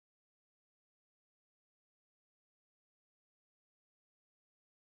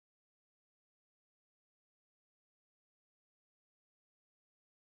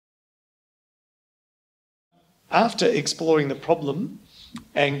after exploring the problem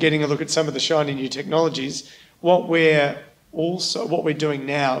and getting a look at some of the shiny new technologies, what we're doing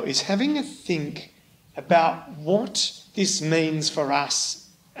now is having a think about what this means for us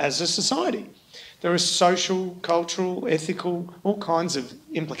as a society. There are social, cultural, ethical, all kinds of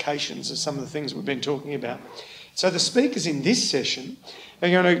implications of some of the things we've been talking about. So the speakers in this session are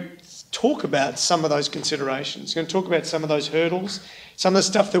going to talk about some of those considerations. We're going to talk about some of those hurdles, some of the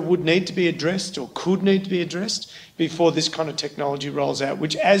stuff that would need to be addressed or could need to be addressed before this kind of technology rolls out,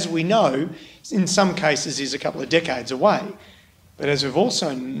 which, as we know, in some cases is a couple of decades away. But as we've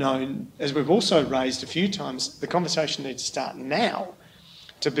also raised a few times, the conversation needs to start now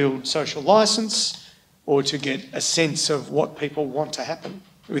to build social licence or to get a sense of what people want to happen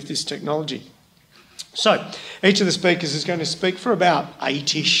with this technology. So each of the speakers is going to speak for about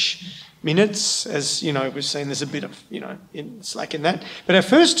 8-ish minutes. As you know, we've seen there's a bit of, slack in that. But our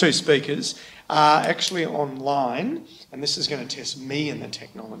first two speakers are actually online, and this is going to test me and the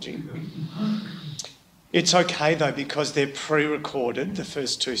technology. It's okay though, because they're pre-recorded, the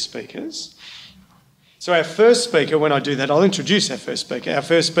first two speakers. So our first speaker, when I do that, I'll introduce our first speaker. Our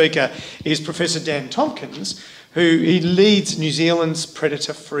first speaker is Professor Dan Tompkins, he leads New Zealand's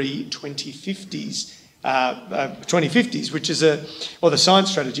predator-free 2050s, which is the science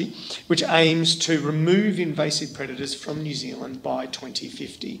strategy, which aims to remove invasive predators from New Zealand by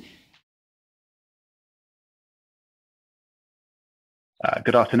 2050.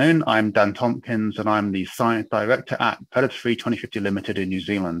 Good afternoon, I'm Dan Tompkins and I'm the Science Director at Predator-Free 2050 Limited in New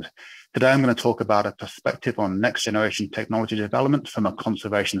Zealand. Today I'm going to talk about a perspective on next generation technology development from a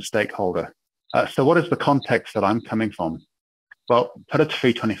conservation stakeholder. So what is the context that I'm coming from? Well,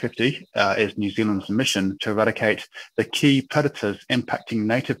 Predator-Free 2050 is New Zealand's mission to eradicate the key predators impacting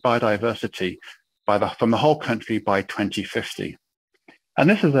native biodiversity from the whole country by 2050. And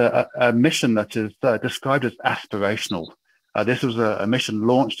this is a mission that is described as aspirational. This was a mission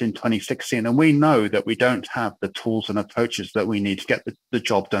launched in 2016, and we know that we don't have the tools and approaches that we need to get the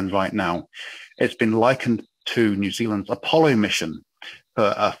job done right now. It's been likened to New Zealand's Apollo mission,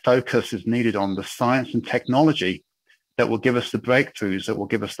 but a focus is needed on the science and technology that will give us the breakthroughs, that will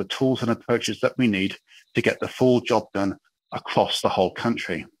give us the tools and approaches that we need to get the full job done across the whole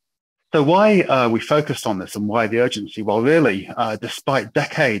country. So why we focused on this and why the urgency? Well, really, despite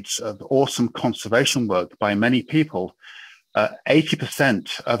decades of awesome conservation work by many people,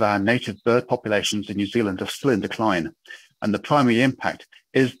 80% of our native bird populations in New Zealand are still in decline. And the primary impact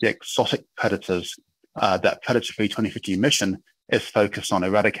is the exotic predators that Predator-Free 2050 mission is focused on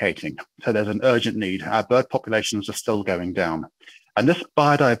eradicating. So there's an urgent need. Our bird populations are still going down. And this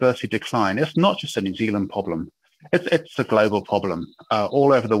biodiversity decline, it's not just a New Zealand problem. It's a global problem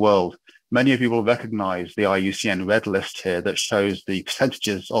all over the world. Many of you will recognize the IUCN Red List here that shows the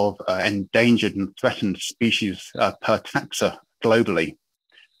percentages of endangered and threatened species per taxa globally.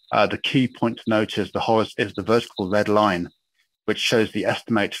 The key point to note is the vertical red line, which shows the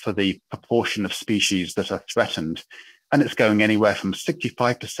estimate for the proportion of species that are threatened. And it's going anywhere from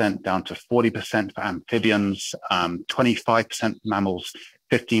 65% down to 40% for amphibians, 25% for mammals,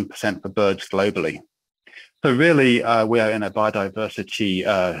 15% for birds globally. So really, we are in a biodiversity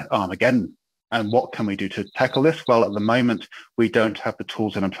Armageddon. And what can we do to tackle this? Well, at the moment, we don't have the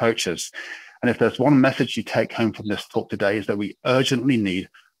tools and approaches. And if there's one message you take home from this talk today, is that we urgently need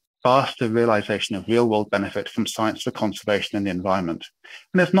faster realization of real-world benefit from science for conservation and the environment.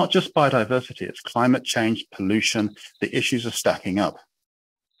 And it's not just biodiversity, it's climate change, pollution, the issues are stacking up.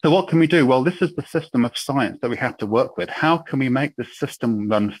 So what can we do? Well, this is the system of science that we have to work with. How can we make this system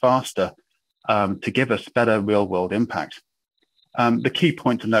run faster to give us better real-world impact? The key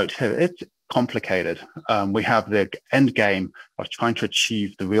point to note here, it's complicated. We have the end game of trying to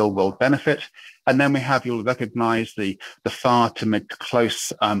achieve the real-world benefit, and then we have, you'll recognize the far to mid to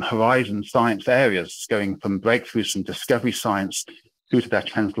close horizon science areas, going from breakthroughs from discovery science through to their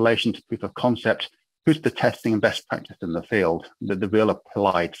translation to proof of concept, through to the testing and best practice in the field, the real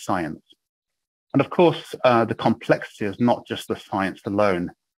applied science. And of course, the complexity is not just the science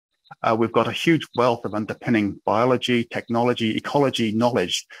alone. We've got a huge wealth of underpinning biology, technology, ecology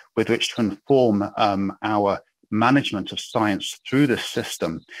knowledge with which to inform our management of science through this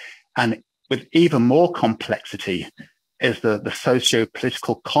system. And with even more complexity is the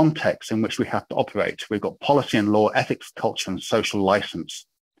socio-political context in which we have to operate. We've got policy and law, ethics, culture, and social license.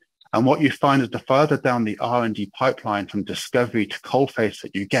 And what you find is the further down the R&D pipeline from discovery to coalface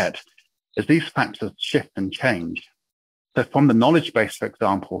that you get, is these factors shift and change. So from the knowledge base, for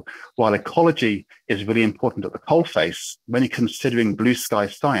example, while ecology is really important at the coalface, when you're considering blue sky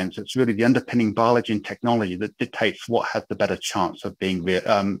science, it's really the underpinning biology and technology that dictates what has the better chance of being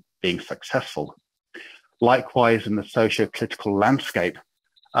successful. Likewise, in the socio-political landscape,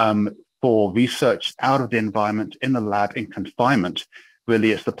 for research out of the environment, in the lab, in confinement,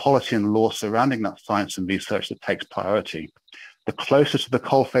 really it's the policy and law surrounding that science and research that takes priority. The closer to the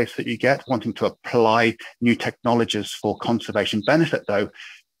coalface that you get, wanting to apply new technologies for conservation benefit, though,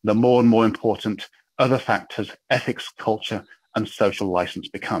 the more and more important other factors, ethics, culture, and social license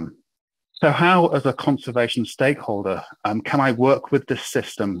become. So how, as a conservation stakeholder, can I work with this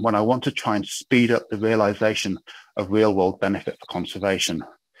system when I want to try and speed up the realization of real-world benefit for conservation?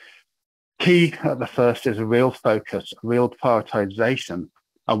 Key at the first is a real focus, real prioritization,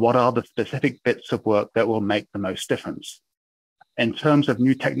 and what are the specific bits of work that will make the most difference. In terms of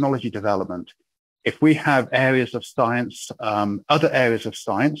new technology development, if we have areas of science, other areas of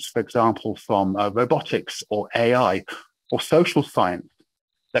science, for example, from robotics or AI or social science,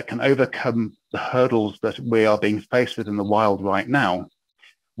 that can overcome the hurdles that we are being faced with in the wild right now,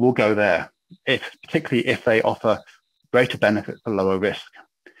 we'll go there, particularly if they offer greater benefit for lower risk.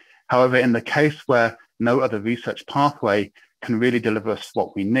 However, in the case where no other research pathway can really deliver us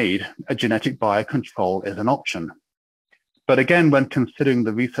what we need, a genetic biocontrol is an option. But again, when considering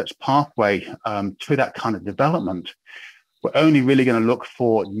the research pathway to that kind of development, we're only really going to look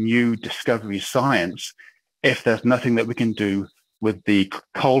for new discovery science if there's nothing that we can do with the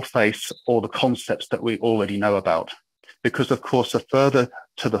coalface or the concepts that we already know about. Because of course, the further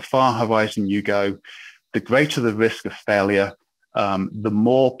to the far horizon you go, the greater the risk of failure, the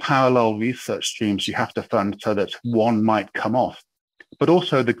more parallel research streams you have to fund so that one might come off. But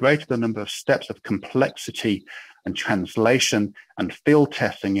also the greater the number of steps of complexity and translation and field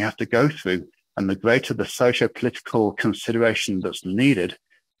testing you have to go through, and the greater the socio-political consideration that's needed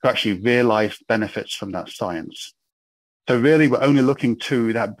to actually realize benefits from that science. So really, we're only looking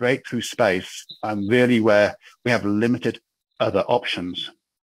to that breakthrough space, really where we have limited other options.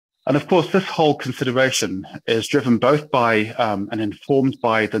 And of course, this whole consideration is driven both by and informed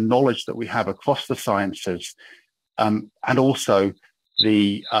by the knowledge that we have across the sciences, and also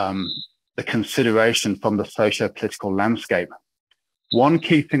the consideration from the socio-political landscape. One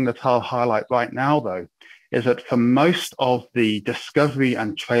key thing that I'll highlight right now, though, is that for most of the discovery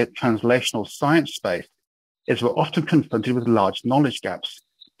and translational science space, is we're often confronted with large knowledge gaps.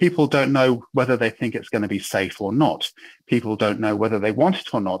 People don't know whether they think it's going to be safe or not. People don't know whether they want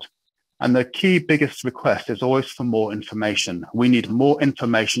it or not. And the key biggest request is always for more information. We need more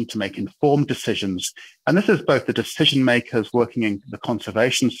information to make informed decisions. And this is both the decision makers working in the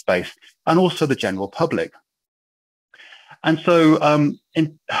conservation space and also the general public. And so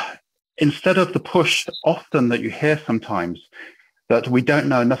instead of the push often that you hear sometimes that we don't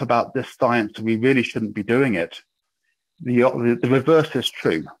know enough about this science, we really shouldn't be doing it, the reverse is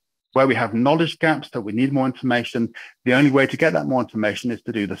true. Where we have knowledge gaps, that we need more information, the only way to get that more information is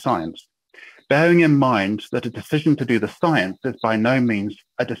to do the science. Bearing in mind that a decision to do the science is by no means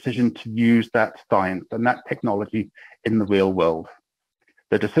a decision to use that science and that technology in the real world.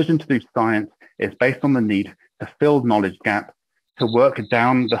 The decision to do science is based on the need to fill knowledge gap, to work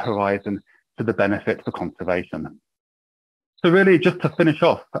down the horizon to the benefit for conservation. So really, just to finish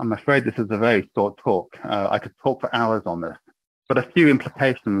off, I'm afraid this is a very short talk. I could talk for hours on this. But a few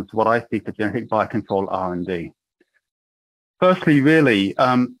implications, what I see for genetic biocontrol R&D. Firstly, really,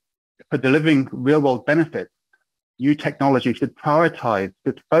 for delivering real-world benefits, new technology should prioritize,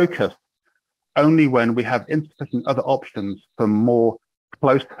 should focus only when we have insufficient other options for more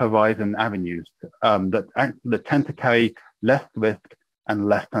close horizon avenues that tend to carry less risk and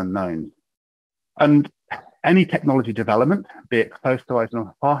less unknowns. And any technology development, be it close horizon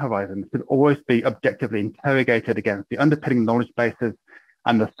or far horizon, should always be objectively interrogated against the underpinning knowledge bases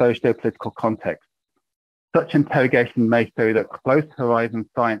and the socio-political context. Such interrogation may show that close horizon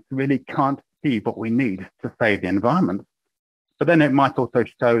science really can't achieve what we need to save the environment. But then it might also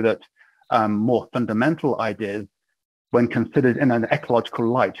show that more fundamental ideas, when considered in an ecological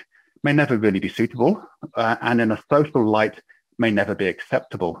light, may never really be suitable, and in a social light may never be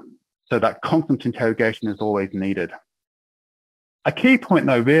acceptable. So that constant interrogation is always needed. A key point,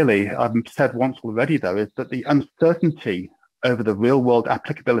 though, really, I've said once already, though, is that the uncertainty over the real-world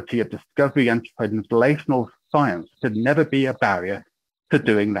applicability of discovery and translational science should never be a barrier to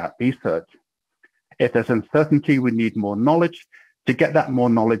doing that research. If there's uncertainty, we need more knowledge. To get that more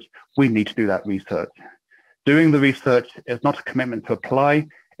knowledge, we need to do that research. Doing the research is not a commitment to apply,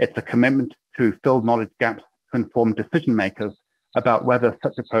 it's a commitment to fill knowledge gaps to inform decision makers about whether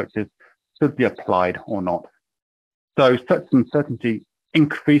such approaches should be applied or not. So such uncertainty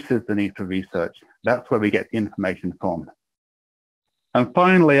increases the need for research. That's where we get the information from. And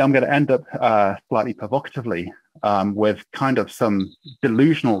finally, I'm going to end up slightly provocatively with kind of some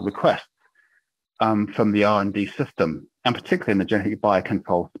delusional requests. from the R&D system, and particularly in the genetic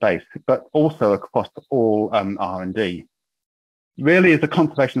biocontrol space, but also across all R&D. Really, as a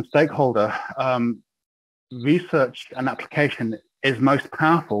conservation stakeholder, research and application is most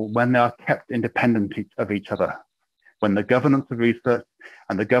powerful when they are kept independent of each other, when the governance of research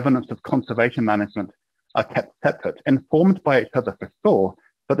and the governance of conservation management are kept separate, informed by each other for sure,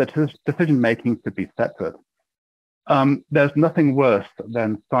 but the decision-making should be separate. There's nothing worse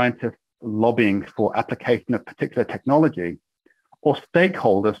than scientists lobbying for application of particular technology or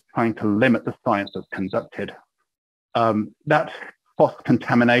stakeholders trying to limit the science that's conducted. That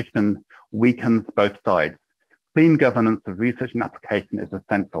cross-contamination weakens both sides. Clean governance of research and application is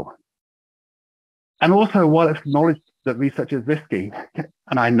essential. And also, while it's acknowledged that research is risky,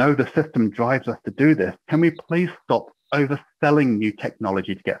 and I know the system drives us to do this, can we please stop overselling new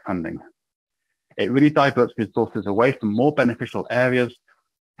technology to get funding? It really diverts resources away from more beneficial areas,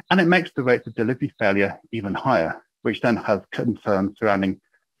 and it makes the rates of delivery failure even higher, which then has concerns surrounding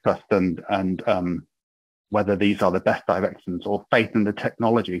trust and whether these are the best directions or faith in the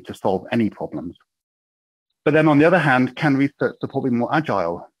technology to solve any problems. But then on the other hand, can research support be more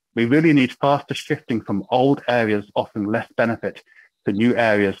agile? We really need faster shifting from old areas offering less benefit to new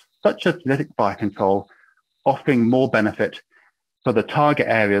areas, such as genetic biocontrol, offering more benefit for the target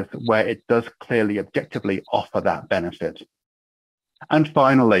areas where it does clearly objectively offer that benefit. And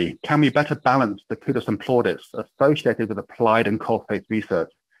finally, can we better balance the kudos and plaudits associated with applied and cold-faith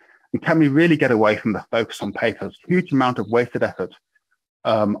research? And can we really get away from the focus on papers, huge amount of wasted effort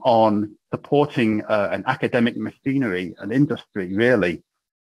on supporting an academic machinery, an industry really,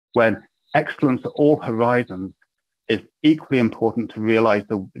 when excellence at all horizons is equally important to realize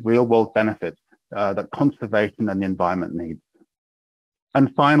the real world benefits that conservation and the environment needs.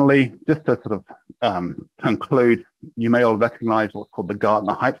 And finally, just to sort of conclude, you may all recognize what's called the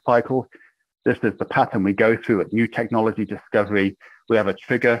Gartner hype cycle. This is the pattern we go through at new technology discovery. We have a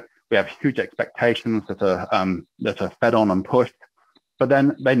trigger, we have huge expectations that are fed on and pushed, but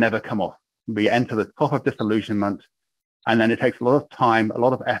then they never come off. We enter the trough of disillusionment, and then it takes a lot of time, a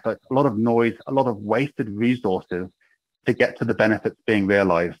lot of effort, a lot of noise, a lot of wasted resources to get to the benefits being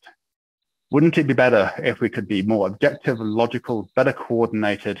realized. Wouldn't it be better if we could be more objective, logical, better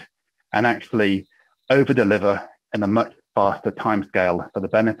coordinated, and actually over-deliver in a much faster timescale for the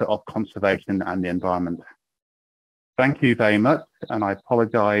benefit of conservation and the environment? Thank you very much, and I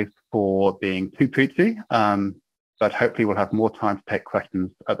apologize for being too preachy, but hopefully we'll have more time to take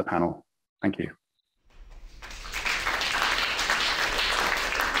questions at the panel. Thank you.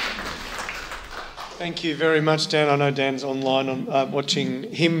 Thank you very much, Dan. I know Dan's online on watching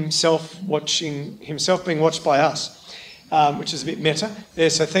himself being watched by us, which is a bit meta there.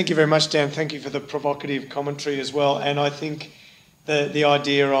 So thank you very much, Dan. Thank you for the provocative commentary as well. And I think the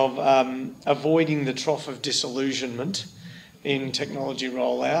idea of avoiding the trough of disillusionment in technology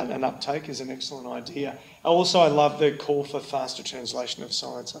rollout and uptake is an excellent idea. Also, I love the call for faster translation of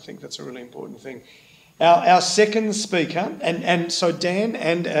science. I think that's a really important thing. Our second speaker, and so Dan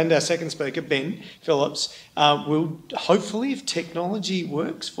and our second speaker, Ben Phillips, will hopefully, if technology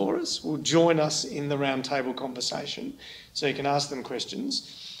works for us, will join us in the roundtable conversation, so you can ask them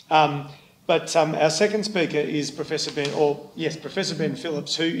questions. But our second speaker is Professor Ben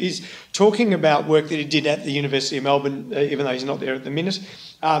Phillips, who is talking about work that he did at the University of Melbourne, even though he's not there at the minute,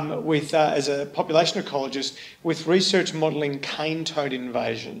 as a population ecologist with research modelling cane toad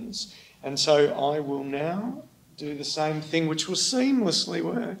invasions. And so I will now do the same thing, which will seamlessly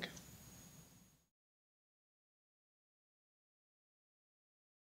work.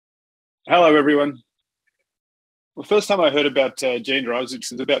 Hello, everyone. Well, first time I heard about gene drives, which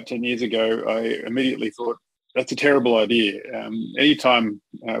was about 10 years ago, I immediately thought, that's a terrible idea. Anytime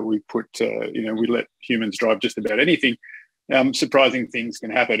we put, we let humans drive just about anything, surprising things can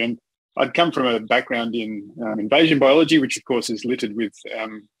happen. And I'd come from a background in invasion biology, which of course is littered with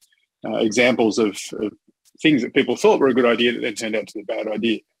examples of things that people thought were a good idea that then turned out to be a bad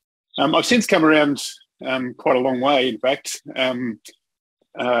idea. I've since come around quite a long way, in fact.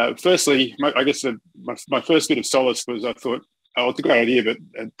 Firstly, I guess my first bit of solace was I thought, oh, it's a great idea, but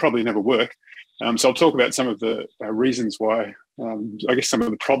it'd probably never work. So I'll talk about some of the reasons why, I guess some of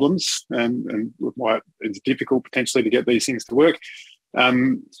the problems and why it's difficult potentially to get these things to work.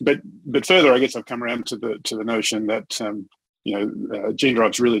 But further, I guess I've come around to the notion that gene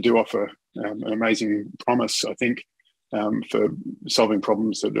drives really do offer an amazing promise, I think, for solving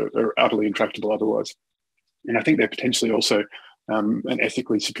problems that are utterly intractable otherwise. And I think they're potentially also an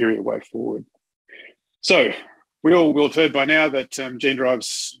ethically superior way forward. So we all will have heard by now that gene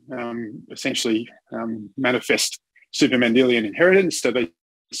drives essentially manifest super Mendelian inheritance. So they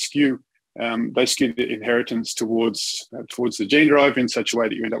skew they skew the inheritance towards the gene drive in such a way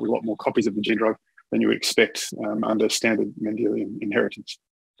that you end up with a lot more copies of the gene drive than you would expect under standard Mendelian inheritance.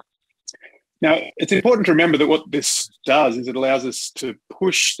 Now, it's important to remember that what this does is it allows us to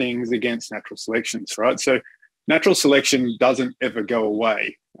push things against natural selections, right? So natural selection doesn't ever go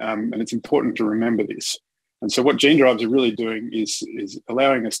away, and it's important to remember this. And so what gene drives are really doing is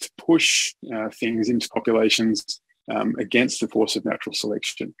allowing us to push things into populations against the force of natural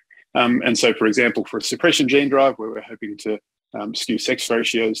selection. And so, for example, for a suppression gene drive, where we're hoping to skew sex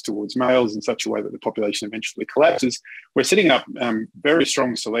ratios towards males in such a way that the population eventually collapses, we're setting up very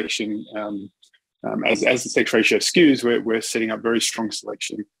strong selection. As the sex ratio skews, we're setting up very strong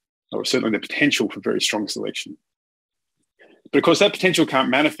selection, or certainly the potential for very strong selection. But of course, that potential can't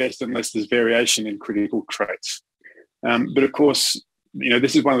manifest unless there's variation in critical traits. But of course,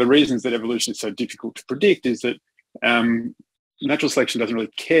 this is one of the reasons that evolution is so difficult to predict, is that natural selection doesn't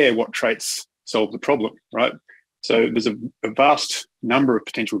really care what traits solve the problem, right? So there's a vast number of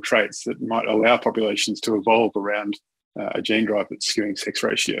potential traits that might allow populations to evolve around a gene drive that's skewing sex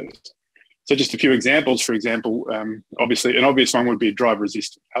ratios. So just a few examples. For example, obviously, an obvious one would be a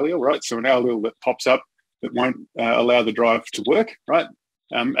drive-resistant allele, right? So an allele that pops up that won't allow the drive to work, right?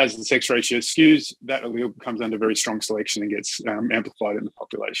 As the sex ratio skews, that allele comes under very strong selection and gets amplified in the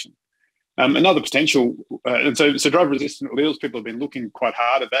population. Another potential, and so drive-resistant alleles, people have been looking quite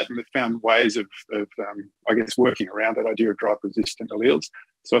hard at that, and they've found ways of I guess, working around that idea of drive-resistant alleles.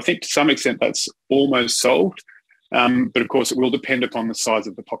 So I think to some extent that's almost solved, but of course it will depend upon the size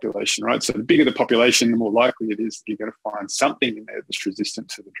of the population, right? So the bigger the population, the more likely it is that you're going to find something in there that's resistant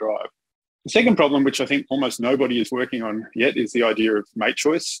to the drive. The second problem, which I think almost nobody is working on yet, is the idea of mate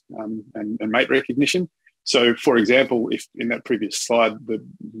choice and mate recognition. So, for example, if in that previous slide the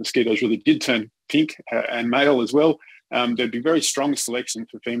mosquitoes really did turn pink and male as well, there'd be very strong selection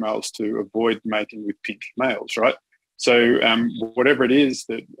for females to avoid mating with pink males, right? So, whatever it is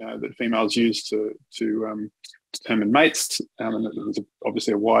that females use to determine mates, and there's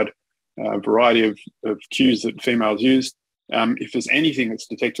obviously a wide variety of cues that females use. If there's anything that's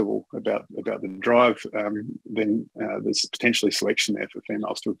detectable about the drive, then there's potentially selection there for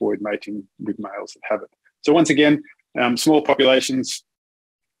females to avoid mating with males that have it. So once again, small populations,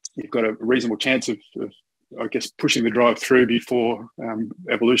 you've got a reasonable chance of I guess, pushing the drive through before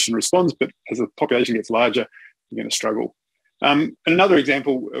evolution responds. But as the population gets larger, you're going to struggle. And another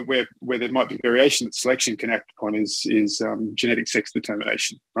example where there might be variation that selection can act upon is genetic sex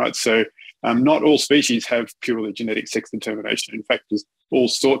determination, right? So not all species have purely genetic sex determination. In fact, there's all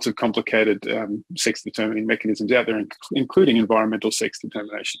sorts of complicated sex determining mechanisms out there, including environmental sex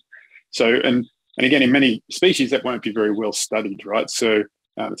determination. So, and again, in many species, that won't be very well studied, right? So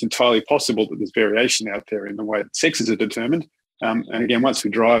it's entirely possible that there's variation out there in the way that sexes are determined. And again, once we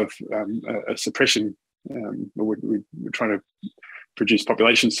drive a suppression, we're trying to produce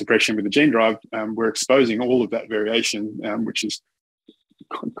population suppression with the gene drive, we're exposing all of that variation, which is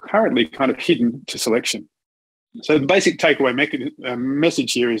currently kind of hidden to selection. So the basic takeaway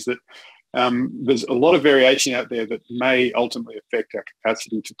message here is that there's a lot of variation out there that may ultimately affect our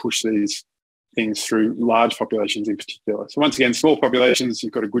capacity to push these things through large populations in particular. So once again, small populations,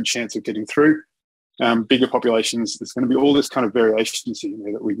 you've got a good chance of getting through. Bigger populations, there's going to be all this kind of variation in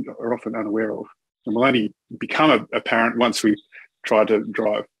there that we are often unaware of. And will only become apparent once we try to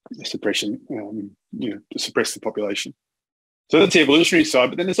drive suppression, to suppress the population. So that's the evolutionary side,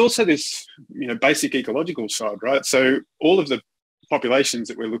 but then there's also this, basic ecological side, right? So all of the populations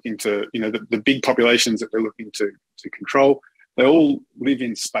that we're looking to, the big populations that we're looking to control, they all live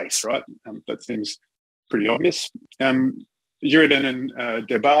in space, right? That seems pretty obvious. Girardin and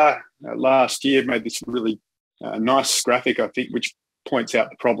Debar last year made this really nice graphic, I think, which points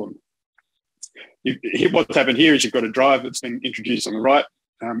out the problem. What's happened here is you've got a drive that's been introduced on the right.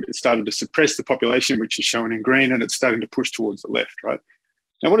 It started to suppress the population, which is shown in green, and it's starting to push towards the left, right?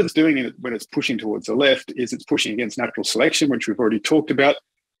 Now, what it's doing when it's pushing towards the left is it's pushing against natural selection, which we've already talked about,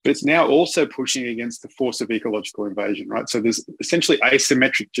 but it's now also pushing against the force of ecological invasion, right? So there's essentially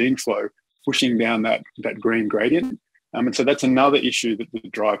asymmetric gene flow pushing down that green gradient. And so that's another issue that the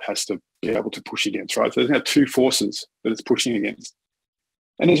drive has to be able to push against, right? So there's now two forces that it's pushing against.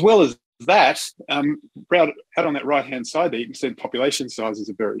 And as well as that, out on that right-hand side there, you can see the population sizes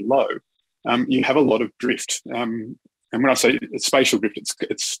are very low. You have a lot of drift. And when I say it's spatial drift,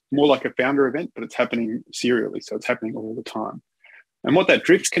 it's more like a founder event, but it's happening serially. So it's happening all the time. And what that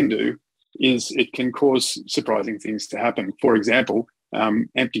drift can do is it can cause surprising things to happen. For example,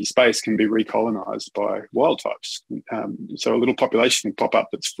 empty space can be recolonized by wild types. So a little population can pop up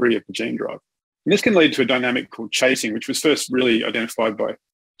that's free of the gene drive. And this can lead to a dynamic called chasing, which was first really identified by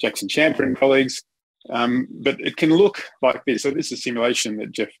Jackson Champer and colleagues. But it can look like this. So this is a simulation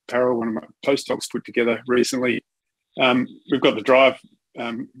that Jeff Parrell, one of my postdocs, put together recently. We've got the drive,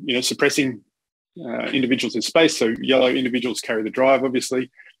 suppressing individuals in space. So yellow individuals carry the drive,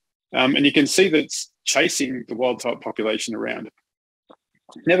 obviously. And you can see that it's chasing the wild type population around.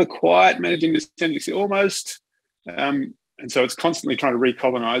 Never quite managing to send it, almost. And so it's constantly trying to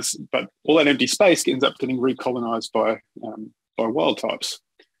recolonize, but all that empty space ends up getting recolonized by wild types.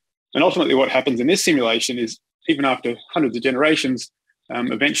 And ultimately what happens in this simulation is, even after hundreds of generations,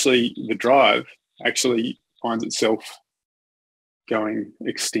 eventually the drive actually finds itself going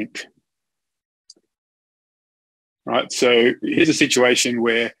extinct. Right, so here's a situation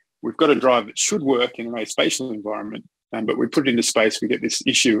where we've got a drive that should work in an aspatial environment, but we put it into space, we get this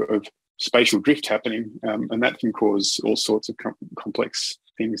issue of spatial drift happening, and that can cause all sorts of complex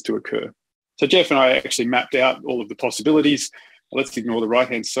things to occur. So Jeff and I actually mapped out all of the possibilities. Let's ignore the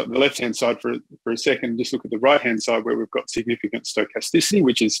right-hand side, the left-hand side for a second. Just look at the right-hand side where we've got significant stochasticity,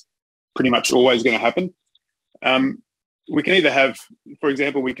 which is pretty much always going to happen. We can either have, for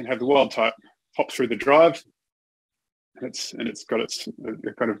example, we can have the wild type hop through the drive, and it's got its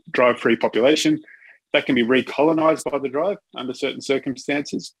kind of drive-free population. That can be recolonized by the drive under certain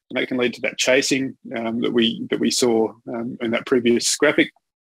circumstances, and that can lead to that chasing that we saw in that previous graphic.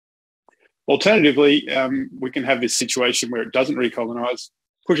 Alternatively, we can have this situation where it doesn't recolonize,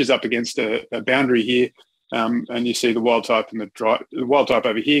 pushes up against a boundary here, and you see the wild type and the wild type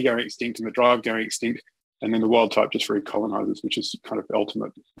over here going extinct and the drive going extinct, and then the wild type just recolonizes, which is kind of the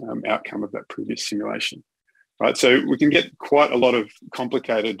ultimate outcome of that previous simulation. Right, so we can get quite a lot of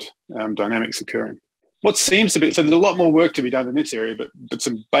complicated dynamics occurring. What seems to be, so there's a lot more work to be done in this area, but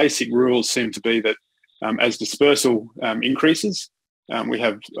some basic rules seem to be that as dispersal increases, we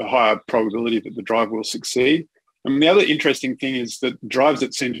have a higher probability that the drive will succeed. And the other interesting thing is that drives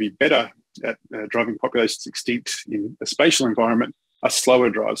that seem to be better at driving populations extinct in a spatial environment are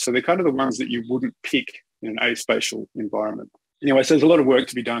slower drives. So they're kind of the ones that you wouldn't pick in an aspatial environment. Anyway, so there's a lot of work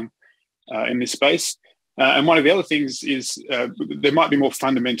to be done in this space. And one of the other things is there might be more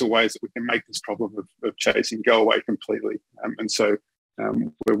fundamental ways that we can make this problem of chasing go away completely. And so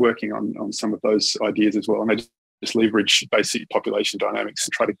we're working on some of those ideas as well. And they just leverage basic population dynamics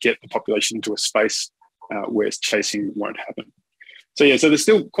and try to get the population into a space where chasing won't happen. So yeah, so there's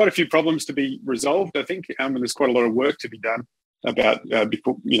still quite a few problems to be resolved, I think, and there's quite a lot of work to be done about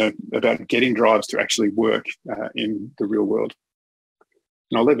about getting drives to actually work in the real world.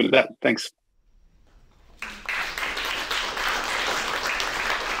 And I'll leave it at that. Thanks.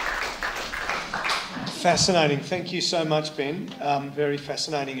 Fascinating. Thank you so much, Ben. Very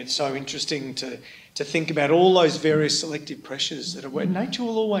fascinating. It's so interesting to think about all those various selective pressures that are where nature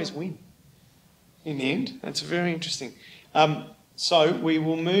will always win in the end. That's very interesting. So we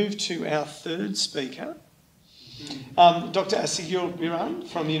will move to our third speaker, Dr. Assigil Biran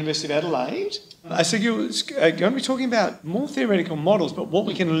from the University of Adelaide. Assigil is going to be talking about more theoretical models, but what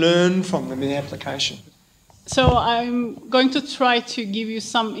we can learn from them in application. So I'm going to try to give you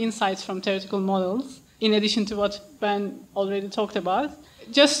some insights from theoretical models, in addition to what Ben already talked about.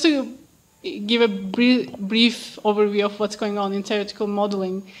 Just to give a brief overview of what's going on in theoretical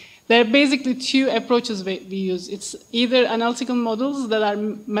modeling, there are basically two approaches we use. It's either analytical models that are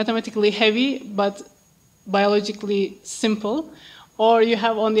mathematically heavy but biologically simple, or you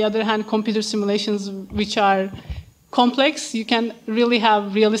have, on the other hand, computer simulations which are complex. You can really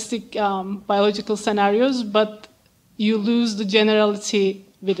have realistic biological scenarios, but you lose the generality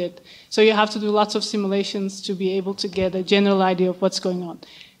with it. So you have to do lots of simulations to be able to get a general idea of what's going on.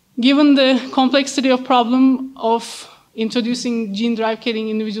 Given the complexity of problem of introducing gene drive carrying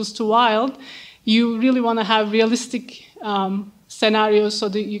individuals to wild, you really want to have realistic scenarios so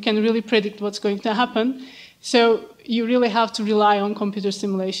that you can really predict what's going to happen. So you really have to rely on computer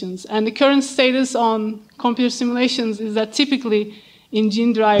simulations. And the current status on computer simulations is that typically in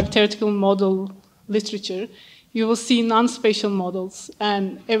gene drive theoretical model literature, you will see non-spatial models,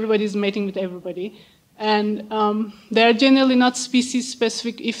 and everybody's mating with everybody. And they are generally not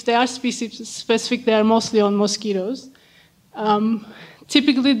species-specific. If they are species-specific, they are mostly on mosquitoes.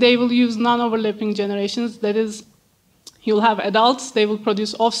 Typically, they will use non-overlapping generations. That is, you'll have adults, they will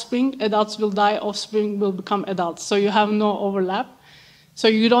produce offspring, adults will die, offspring will become adults. So you have no overlap. So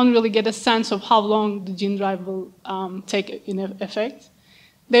you don't really get a sense of how long the gene drive will take in effect.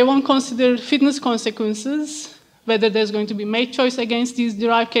 They won't consider fitness consequences, whether there's going to be mate choice against these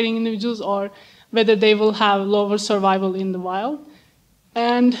drive-carrying individuals or whether they will have lower survival in the wild.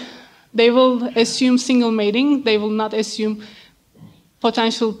 And they will assume single mating. They will not assume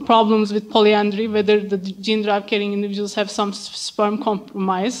potential problems with polyandry, whether the gene drive carrying individuals have some sperm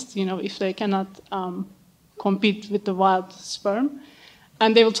compromised, if they cannot compete with the wild sperm.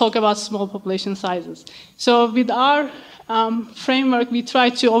 And they will talk about small population sizes. So with our framework, we try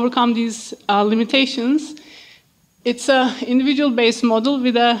to overcome these limitations. It's an individual-based model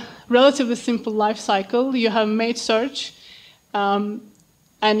with a relatively simple life cycle. You have mate search, and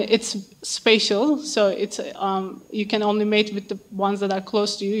it's spatial. So it's you can only mate with the ones that are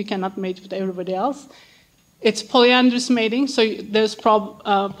close to you. You cannot mate with everybody else. It's polyandrous mating, so there's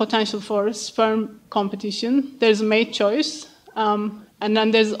potential for sperm competition. There's mate choice. And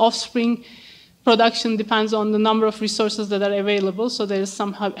then there's offspring production depends on the number of resources that are available, so there's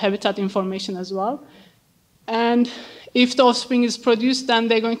some habitat information as well. And if the offspring is produced, then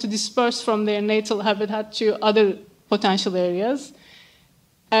they're going to disperse from their natal habitat to other potential areas.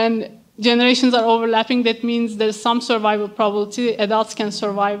 And generations are overlapping. That means there's some survival probability. Adults can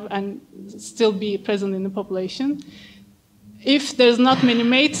survive and still be present in the population. If there's not many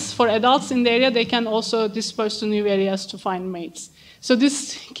mates for adults in the area, they can also disperse to new areas to find mates. So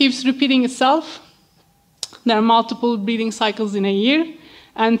this keeps repeating itself. There are multiple breeding cycles in a year.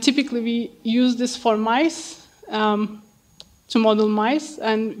 And typically we use this for mice, to model mice.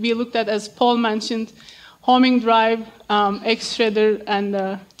 And we looked at, as Paul mentioned, homing drive, X-shredder,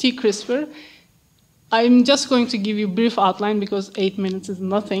 and T-CRISPR. I'm just going to give you a brief outline because 8 minutes is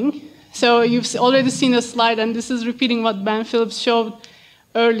nothing. So you've already seen a slide, and this is repeating what Ben Phillips showed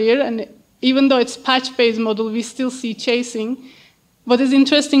earlier. And even though it's patch-based model, we still see chasing. What is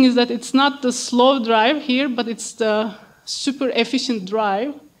interesting is that it's not the slow drive here, but it's the super efficient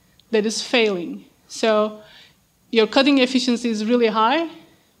drive that is failing. So your cutting efficiency is really high,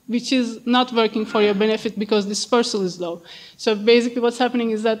 which is not working for your benefit because dispersal is low. So basically what's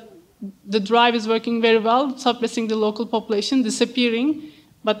happening is that the drive is working very well, suppressing the local population, disappearing,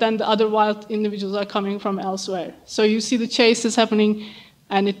 but then the other wild individuals are coming from elsewhere. So you see the chase is happening,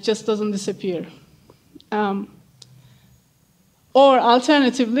 and it just doesn't disappear. Or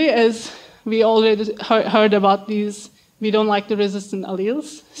alternatively, as we already heard about these, we don't like the resistant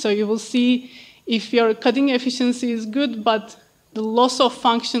alleles. So you will see if your cutting efficiency is good, but the loss of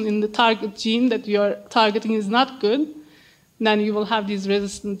function in the target gene that you're targeting is not good, then you will have these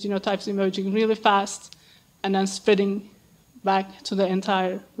resistant genotypes emerging really fast and then spreading back to the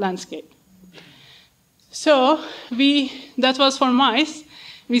entire landscape. So that was for mice.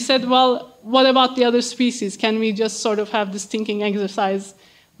 We said, well, what about the other species? Can we just sort of have this thinking exercise,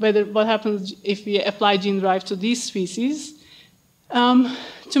 what happens if we apply gene drive to these species?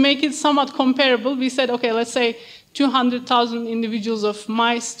 To make it somewhat comparable, we said, okay, let's say 200,000 individuals of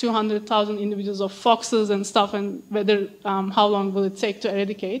mice, 200,000 individuals of foxes and stuff, and how long will it take to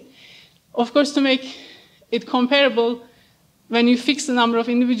eradicate? Of course, to make it comparable, when you fix the number of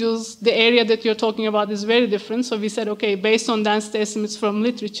individuals, the area that you're talking about is very different. So we said, okay, based on density estimates from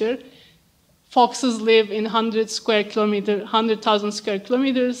literature, foxes live in 100,000 square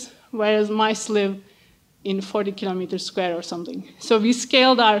kilometers, whereas mice live in 40 kilometers square or something. So we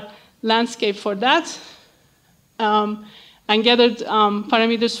scaled our landscape for that and gathered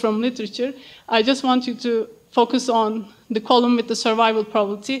parameters from literature. I just want you to focus on the column with the survival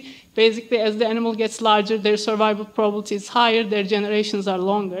probability. Basically, as the animal gets larger, their survival probability is higher, their generations are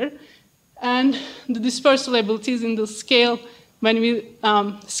longer. And the dispersal abilities in the scale, when we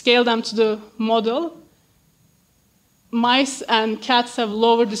scale them to the model, mice and cats have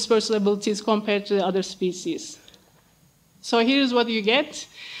lower dispersal abilities compared to the other species. So here's what you get.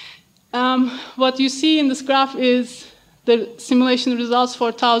 What you see in this graph is the simulation results for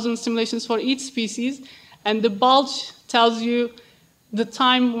 1,000 simulations for each species, and the bulge tells you the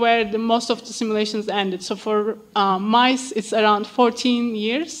time where most of the simulations ended. So for mice, it's around 14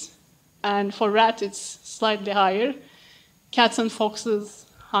 years, and for rat, it's slightly higher. Cats and foxes,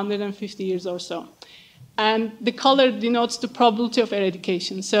 150 years or so. And the color denotes the probability of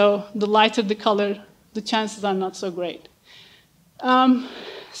eradication. So the lighter the color, the chances are not so great.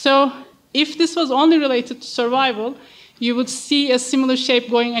 So if this was only related to survival, you would see a similar shape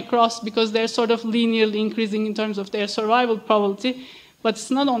going across because they're sort of linearly increasing in terms of their survival probability. But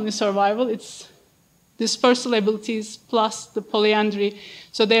it's not only survival, it's dispersal abilities plus the polyandry.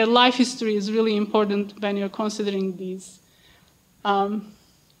 So their life history is really important when you're considering these.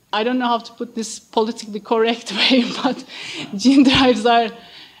 I don't know how to put this politically correct way, but gene drives are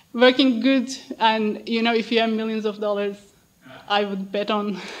working good. And if you have millions of dollars, I would bet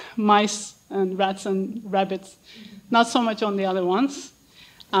on mice and rats and rabbits. Not so much on the other ones.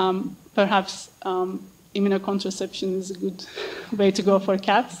 Perhaps immunocontraception is a good way to go for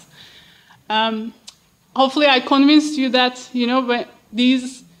cats. Hopefully I convinced you that,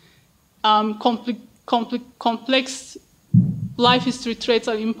 these complex life history traits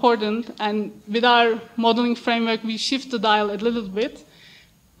are important, and with our modeling framework, we shift the dial a little bit.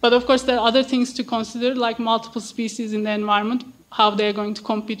 But of course, there are other things to consider, like multiple species in the environment, how they're going to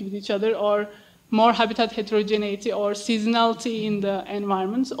compete with each other, or more habitat heterogeneity, or seasonality in the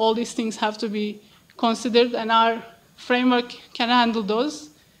environments. All these things have to be considered, and our framework can handle those.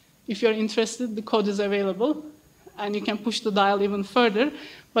 If you're interested, the code is available, and you can push the dial even further.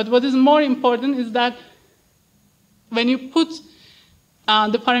 But what is more important is that when you put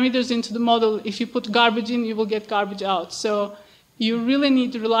the parameters into the model, if you put garbage in, you will get garbage out. So you really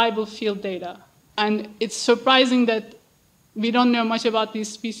need reliable field data. And it's surprising that we don't know much about these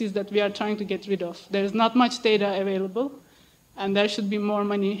species that we are trying to get rid of. There's not much data available, and there should be more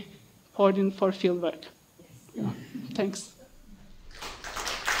money poured in for field work. Yeah. Thanks.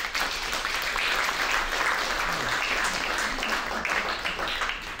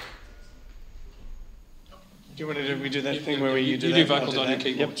 Do you want to do that thing where you do that? You do vocals on your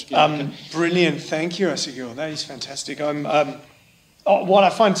keyboard. Yep. Brilliant. Thank you, Asagil. That is fantastic. What I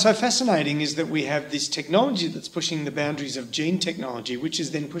find so fascinating is that we have this technology that's pushing the boundaries of gene technology, which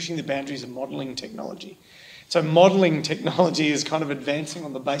is then pushing the boundaries of modelling technology. So modelling technology is kind of advancing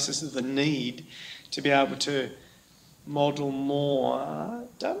on the basis of the need to be able to model more.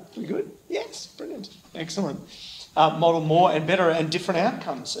 Done? We good? Yes, brilliant. Excellent. Model more and better and different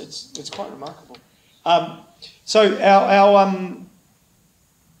outcomes. It's quite remarkable. So our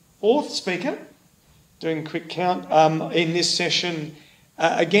fourth speaker, doing a quick count, in this session,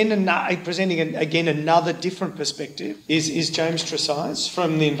 presenting again another different perspective, is James Tresize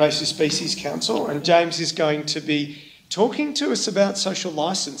from the Invasive Species Council. And James is going to be talking to us about social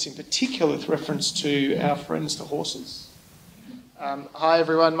licence, in particular with reference to our friends the horses. Hi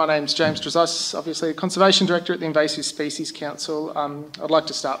everyone, my name's James Tresize, obviously Conservation Director at the Invasive Species Council. I'd like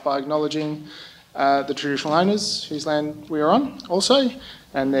to start by acknowledging the traditional owners whose land we are on also,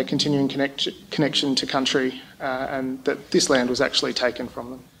 and their continuing connection to country, and that this land was actually taken from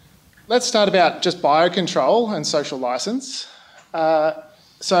them. Let's start about just biocontrol and social licence.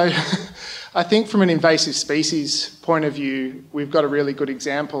 So I think from an invasive species point of view, we've got a really good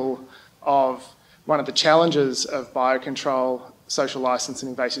example of one of the challenges of biocontrol, social licence and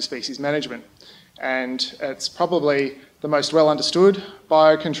invasive species management. And it's probably the most well understood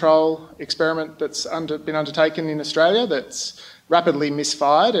biocontrol experiment that's been undertaken in Australia that's rapidly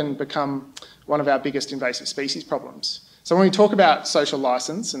misfired and become one of our biggest invasive species problems. So when we talk about social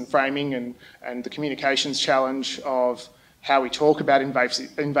licence and framing and the communications challenge of how we talk about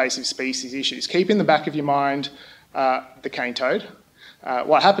invasive species issues, keep in the back of your mind the cane toad,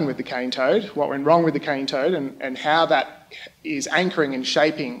 what happened with the cane toad, what went wrong with the cane toad, and how that is anchoring and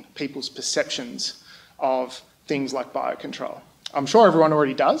shaping people's perceptions of things like biocontrol. I'm sure everyone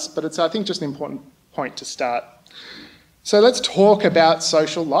already does, but it's, I think, just an important point to start. So let's talk about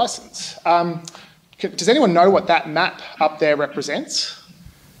social licence. Does anyone know what that map up there represents?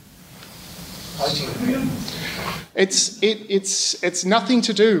 It's nothing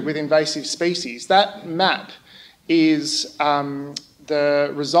to do with invasive species. That map is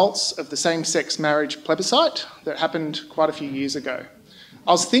the results of the same-sex marriage plebiscite that happened quite a few years ago.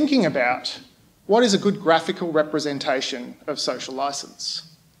 I was thinking about what is a good graphical representation of social licence.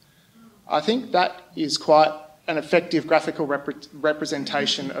 I think that is quite an effective graphical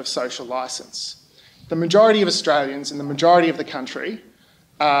representation of social licence. The majority of Australians and the majority of the country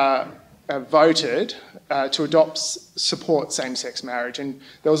voted to support same-sex marriage, and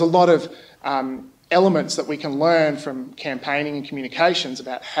there was a lot of elements that we can learn from campaigning and communications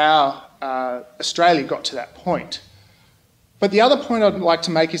about how Australia got to that point. But the other point I'd like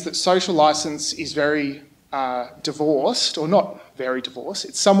to make is that social licence is very divorced, or not very divorced,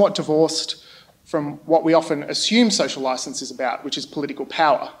 it's somewhat divorced from what we often assume social licence is about, which is political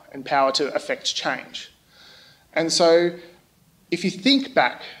power and power to affect change. And so if you think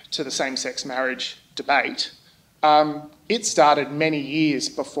back to the same-sex marriage debate, it started many years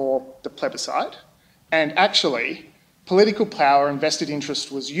before the plebiscite, and actually political power and vested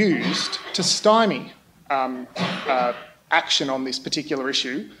interest was used to stymie action on this particular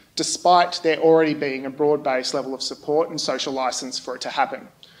issue, despite there already being a broad-based level of support and social licence for it to happen.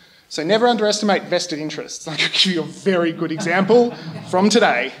 So never underestimate vested interests. I could give you a very good example from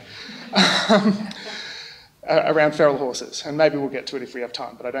today around feral horses, and maybe we'll get to it if we have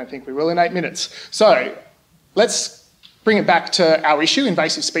time, but I don't think we will in 8 minutes. So let's bring it back to our issue,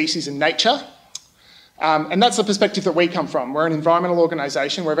 invasive species and nature. And that's the perspective that we come from. We're an environmental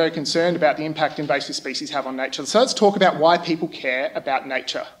organisation. We're very concerned about the impact invasive species have on nature. So let's talk about why people care about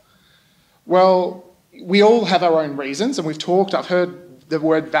nature. Well, we all have our own reasons, and I've heard the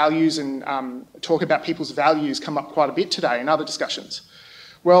word values and talk about people's values come up quite a bit today in other discussions.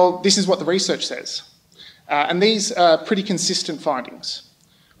 Well, this is what the research says. And these are pretty consistent findings.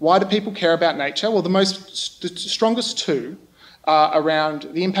 Why do people care about nature? Well, the strongest two are around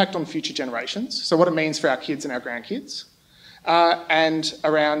the impact on future generations, so what it means for our kids and our grandkids, and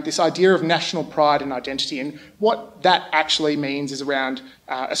around this idea of national pride and identity. And what that actually means is around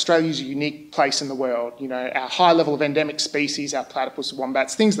Australia's unique place in the world, you know, our high level of endemic species, our platypus,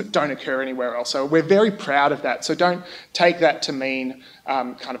 wombats, things that don't occur anywhere else. So we're very proud of that. So don't take that to mean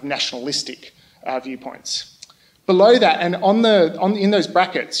kind of nationalistic viewpoints. Below that, and in those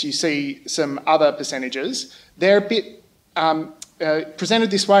brackets, you see some other percentages. They're a bit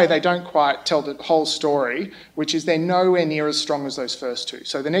presented this way, they don't quite tell the whole story, which is they're nowhere near as strong as those first two.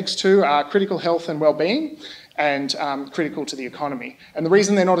 So the next two are critical health and well-being and critical to the economy. And the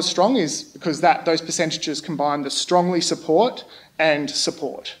reason they're not as strong is because those percentages combine the strongly support and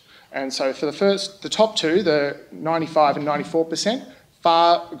support. And so for the top two, the 95 and 94%,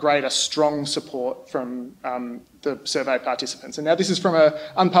 far greater strong support from the survey participants. And now this is from an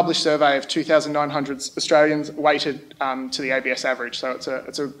unpublished survey of 2,900 Australians weighted to the ABS average. So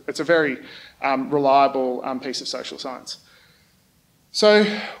it's a very reliable piece of social science. So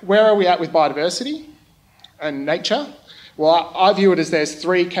where are we at with biodiversity and nature? Well, I view it as there's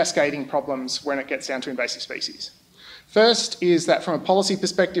three cascading problems when it gets down to invasive species. First is that from a policy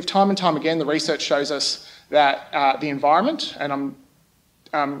perspective, time and time again, the research shows us that the environment, and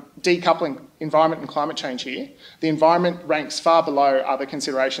I'm decoupling environment and climate change here, the environment ranks far below other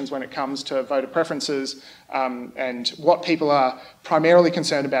considerations when it comes to voter preferences and what people are primarily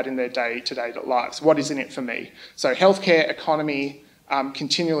concerned about in their day-to-day lives. What is in it for me? So healthcare, economy,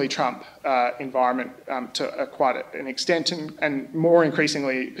 continually trump environment to quite an extent, and more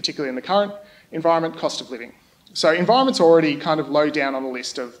increasingly, particularly in the current environment, cost of living. So environment's already kind of low down on the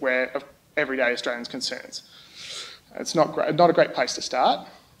list of everyday Australians' concerns. It's not a great place to start.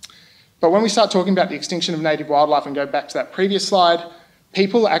 But when we start talking about the extinction of native wildlife and go back to that previous slide,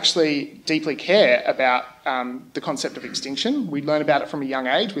 people actually deeply care about the concept of extinction. We learn about it from a young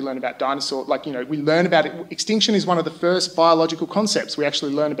age. We learn about dinosaurs, we learn about it. Extinction is one of the first biological concepts we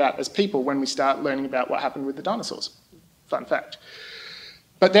actually learn about as people when we start learning about what happened with the dinosaurs. Fun fact.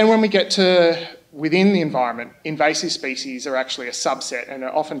 But then when we get to within the environment, invasive species are actually a subset and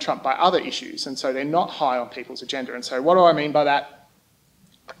are often trumped by other issues, and so they're not high on people's agenda. And so what do I mean by that?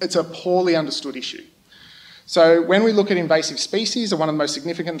 It's a poorly understood issue. So when we look at invasive species, are one of the most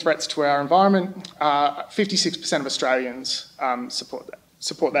significant threats to our environment, 56% of Australians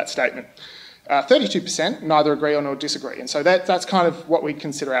support that statement. 32% neither agree or nor disagree, and so that's kind of what we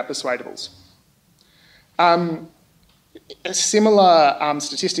consider our persuadables. A similar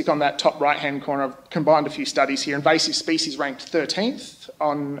statistic on that top right-hand corner, I've combined a few studies here. Invasive species ranked 13th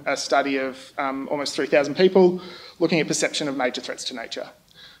on a study of almost 3,000 people looking at perception of major threats to nature.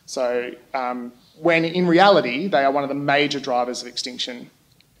 So when in reality, they are one of the major drivers of extinction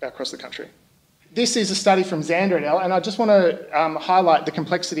across the country. This is a study from Zander et al, and I just want to highlight the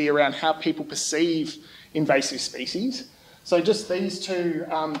complexity around how people perceive invasive species. So just these two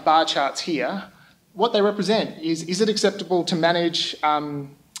bar charts here, what they represent is it acceptable to manage,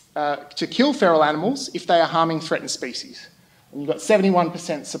 to kill feral animals if they are harming threatened species? And you've got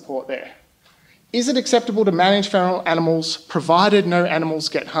 71% support there. Is it acceptable to manage feral animals provided no animals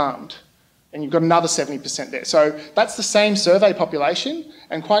get harmed? And you've got another 70% there. So that's the same survey population,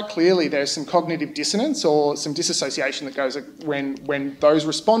 and quite clearly there's some cognitive dissonance or some disassociation that goes when those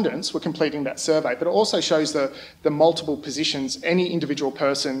respondents were completing that survey. But it also shows the multiple positions any individual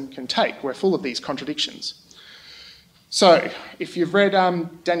person can take. We're full of these contradictions. So if you've read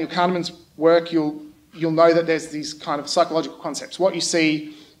Daniel Kahneman's work, you'll know that there's these kind of psychological concepts. What you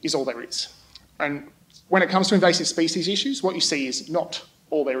see is all there is. And when it comes to invasive species issues, what you see is not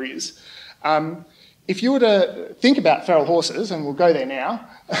all there is. If you were to think about feral horses, and we'll go there now,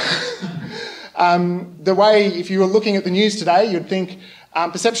 if you were looking at the news today, you'd think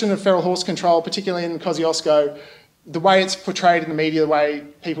perception of feral horse control, particularly in Kosciuszko, the way it's portrayed in the media, the way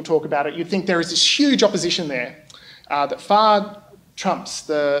people talk about it, you'd think there is this huge opposition there that far trumps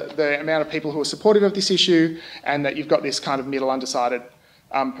the amount of people who are supportive of this issue, and that you've got this kind of middle undecided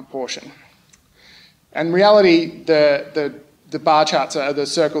proportion. And in reality, the bar charts are the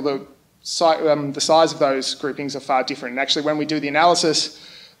circle, the size of those groupings are far different. And actually, when we do the analysis,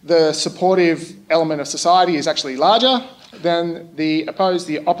 the supportive element of society is actually larger than the opposed.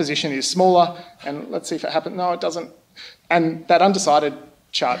 The opposition is smaller. And let's see if it happens. No, it doesn't. And that undecided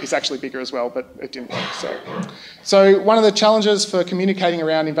chart is actually bigger as well, but it didn't work. So one of the challenges for communicating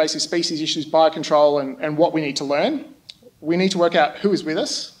around invasive species issues, biocontrol, and what we need to learn, we need to work out who is with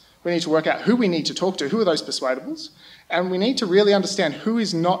us, we need to work out who we need to talk to, who are those persuadables, and we need to really understand who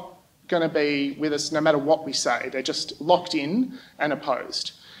is not going to be with us no matter what we say. They're just locked in and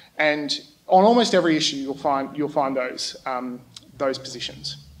opposed. And on almost every issue, you'll find those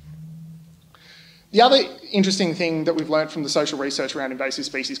positions. The other interesting thing that we've learned from the social research around invasive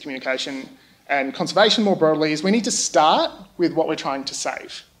species communication and conservation more broadly is we need to start with what we're trying to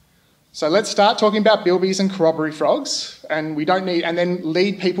save. So let's start talking about bilbies and corroboree frogs, and then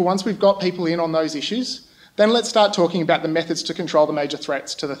lead people, once we've got people in on those issues, then let's start talking about the methods to control the major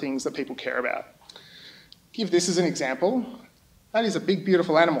threats to the things that people care about. Give this as an example. That is a big,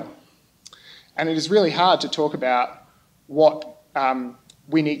 beautiful animal. And it is really hard to talk about what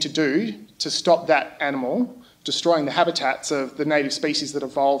we need to do to stop that animal destroying the habitats of the native species that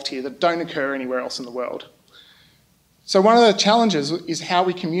evolved here that don't occur anywhere else in the world. So one of the challenges is how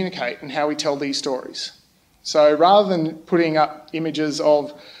we communicate and how we tell these stories. So rather than putting up images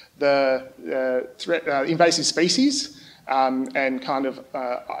of the invasive species and kind of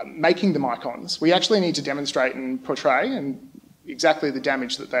making them icons, we actually need to demonstrate and portray exactly the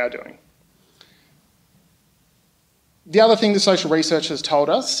damage that they are doing. The other thing the social research has told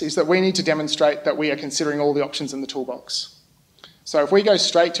us is that we need to demonstrate that we are considering all the options in the toolbox. So if we go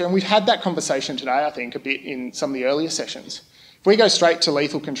straight to, and we've had that conversation today, I think, a bit in some of the earlier sessions, if we go straight to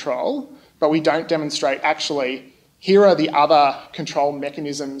lethal control, but we don't demonstrate actually, here are the other control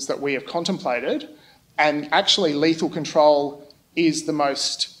mechanisms that we have contemplated, and actually lethal control is the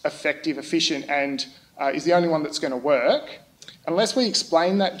most effective, efficient, and is the only one that's going to work, unless we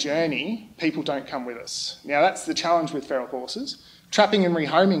explain that journey, people don't come with us. Now, that's the challenge with feral horses. Trapping and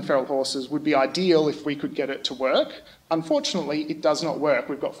rehoming feral horses would be ideal if we could get it to work. Unfortunately, it does not work.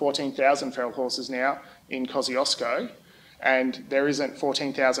 We've got 14,000 feral horses now in Kosciuszko, and there isn't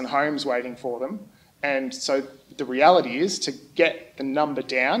 14,000 homes waiting for them. And so the reality is, to get the number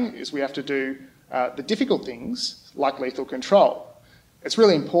down, is we have to do the difficult things like lethal control. It's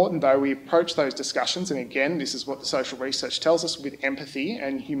really important, though, we approach those discussions, and again, this is what the social research tells us, with empathy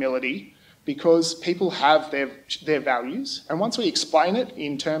and humility, because people have their values, and once we explain it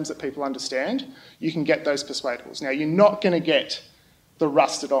in terms that people understand, you can get those persuadables. Now, you're not going to get the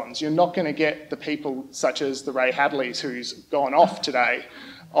rusted-ons. You're not going to get the people such as the Ray Hadleys, who's gone off today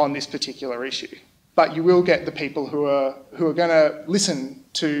on this particular issue. But you will get the people who are going to listen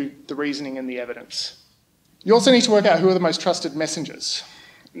to the reasoning and the evidence. You also need to work out who are the most trusted messengers.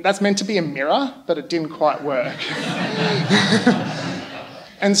 That's meant to be a mirror, but it didn't quite work.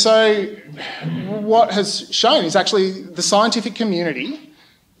 And so what has shown is actually the scientific community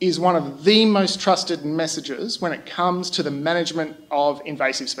is one of the most trusted messengers when it comes to the management of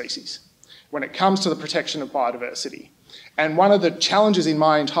invasive species, when it comes to the protection of biodiversity. And one of the challenges in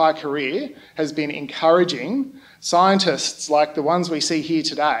my entire career has been encouraging scientists like the ones we see here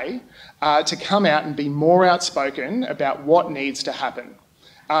today to come out and be more outspoken about what needs to happen.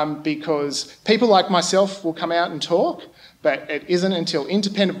 Because people like myself will come out and talk, but it isn't until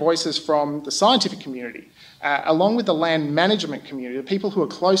independent voices from the scientific community, along with the land management community, the people who are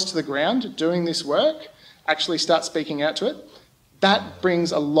close to the ground doing this work, actually start speaking out to it. That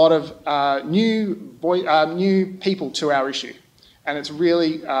brings a lot of new people to our issue. And it's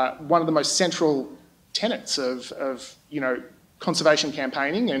really one of the most central tenets of conservation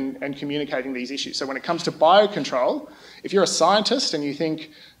campaigning and communicating these issues. So when it comes to biocontrol, if you're a scientist and you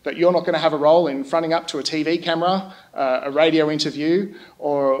think that you're not going to have a role in fronting up to a TV camera, a radio interview,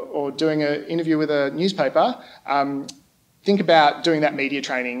 or doing an interview with a newspaper, think about doing that media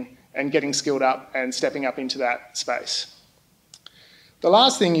training and getting skilled up and stepping up into that space. The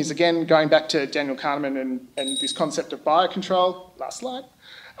last thing is, again, going back to Daniel Kahneman and this concept of biocontrol, last slide,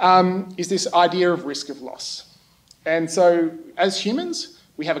 is this idea of risk of loss. And so as humans,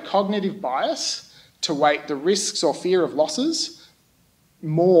 we have a cognitive bias to weight the risks or fear of losses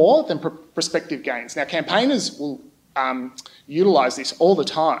more than prospective gains. Now, campaigners will utilise this all the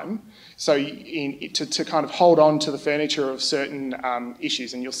time, so to kind of hold on to the furniture of certain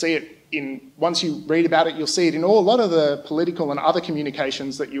issues, and you'll see it once you read about it, you'll see it in a lot of the political and other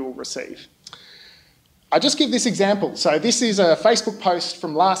communications that you will receive. I just give this example. So this is a Facebook post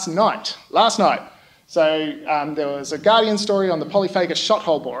from last night. So there was a Guardian story on the Polyphagus shot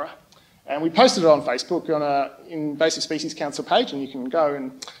hole borer, and we posted it on Facebook on an Invasive Species Council page, and you can go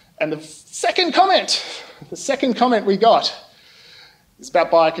and the second comment we got is about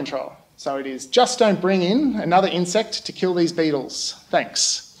biocontrol. So it is, just don't bring in another insect to kill these beetles.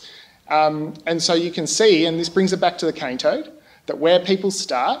 Thanks. And so you can see, and this brings it back to the cane toad, that where people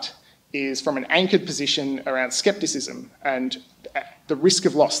start is from an anchored position around scepticism and the risk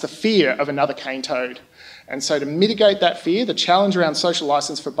of loss, the fear of another cane toad. And so to mitigate that fear, the challenge around social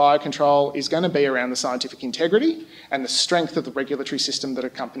licence for biocontrol is going to be around the scientific integrity and the strength of the regulatory system that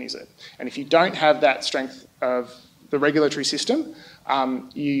accompanies it. And if you don't have that strength of the regulatory system,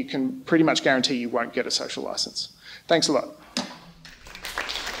 you can pretty much guarantee you won't get a social licence. Thanks a lot.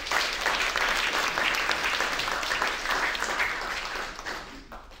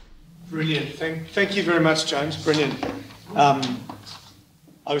 Brilliant. Thank you very much, James. Brilliant.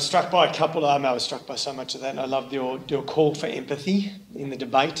 I was struck by I was struck by so much of that, and I loved your call for empathy in the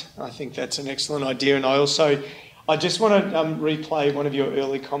debate. I think that's an excellent idea, and I just want to replay one of your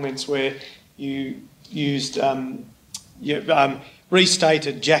early comments where you used,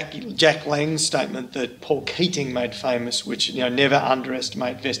 restated Jack Lang's statement that Paul Keating made famous, which, never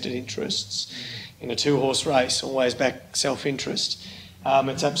underestimate vested interests in a two-horse race, always back self-interest.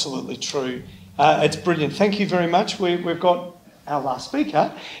 It's absolutely true. It's brilliant. Thank you very much. We've got our last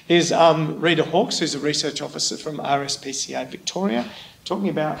speaker is Rita Hawkes, who's a research officer from RSPCA Victoria, talking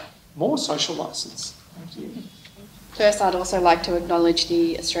about more social licence. Thank you. First, I'd also like to acknowledge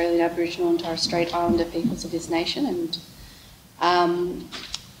the Australian Aboriginal and Torres Strait Islander peoples of this nation and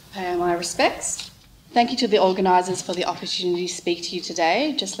pay my respects. Thank you to the organisers for the opportunity to speak to you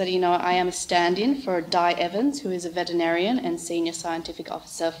today. Just letting you know, I am a stand-in for Di Evans, who is a veterinarian and Senior Scientific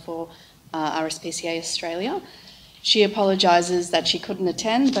Officer for RSPCA Australia. She apologises that she couldn't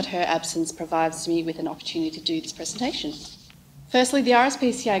attend, but her absence provides me with an opportunity to do this presentation. Firstly, the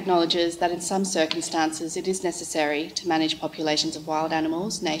RSPCA acknowledges that in some circumstances it is necessary to manage populations of wild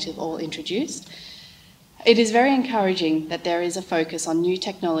animals, native or introduced. It is very encouraging that there is a focus on new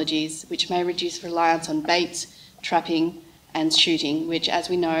technologies which may reduce reliance on baits, trapping and shooting, which, as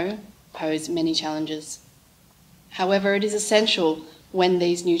we know, pose many challenges. However, it is essential when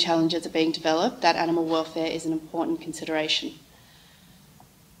these new challenges are being developed that animal welfare is an important consideration.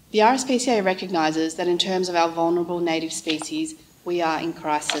 The RSPCA recognises that in terms of our vulnerable native species, we are in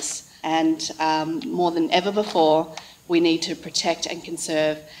crisis, and more than ever before, we need to protect and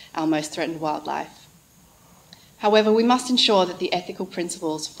conserve our most threatened wildlife. However, we must ensure that the ethical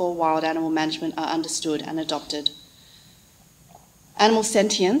principles for wild animal management are understood and adopted. Animal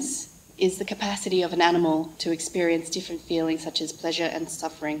sentience is the capacity of an animal to experience different feelings such as pleasure and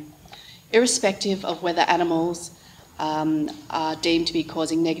suffering, irrespective of whether animals are deemed to be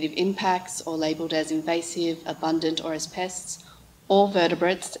causing negative impacts or labelled as invasive, abundant or as pests. All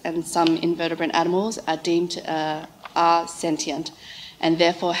vertebrates and some invertebrate animals are deemed are sentient and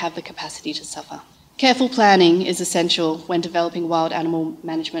therefore have the capacity to suffer. Careful planning is essential when developing wild animal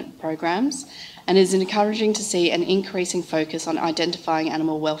management programs, and it is encouraging to see an increasing focus on identifying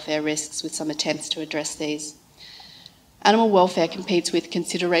animal welfare risks with some attempts to address these. Animal welfare competes with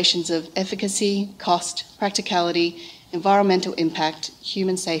considerations of efficacy, cost, practicality, environmental impact,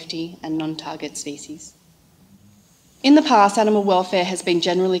 human safety, and non-target species. In the past, animal welfare has been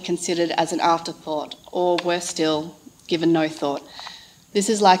generally considered as an afterthought, or worse still, given no thought. This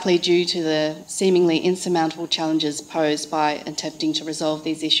is likely due to the seemingly insurmountable challenges posed by attempting to resolve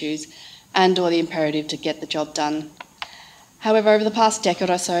these issues and/or the imperative to get the job done. However, over the past decade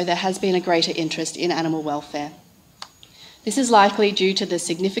or so, there has been a greater interest in animal welfare. This is likely due to the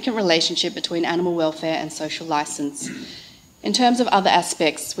significant relationship between animal welfare and social licence. In terms of other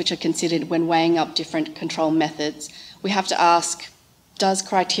aspects which are considered when weighing up different control methods, we have to ask, does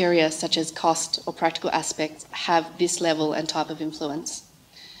criteria such as cost or practical aspects have this level and type of influence?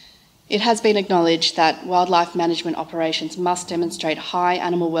 It has been acknowledged that wildlife management operations must demonstrate high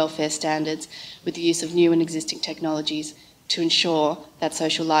animal welfare standards with the use of new and existing technologies to ensure that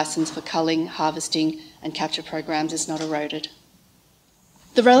social licence for culling, harvesting and capture programs is not eroded.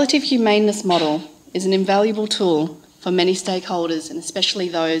 The relative humaneness model is an invaluable tool for many stakeholders and especially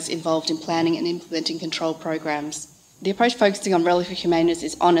those involved in planning and implementing control programs. The approach focusing on relative humaneness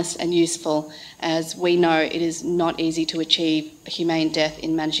is honest and useful, as we know it is not easy to achieve a humane death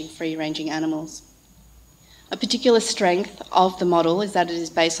in managing free-ranging animals. A particular strength of the model is that it is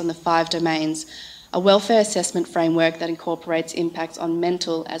based on the 5 domains, a welfare assessment framework that incorporates impacts on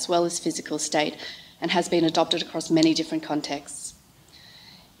mental as well as physical state and has been adopted across many different contexts.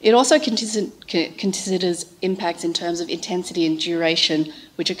 It also considers impacts in terms of intensity and duration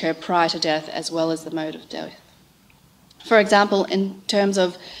which occur prior to death as well as the mode of death. For example, in terms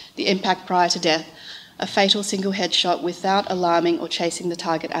of the impact prior to death, a fatal single headshot without alarming or chasing the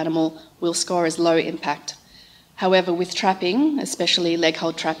target animal will score as low impact. However, with trapping, especially leg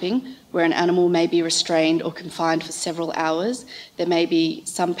hold trapping, where an animal may be restrained or confined for several hours, there may be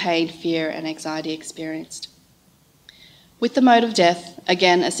some pain, fear and anxiety experienced. With the mode of death,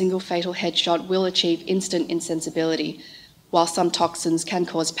 again, a single fatal headshot will achieve instant insensibility, while some toxins can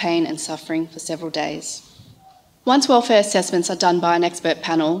cause pain and suffering for several days. Once welfare assessments are done by an expert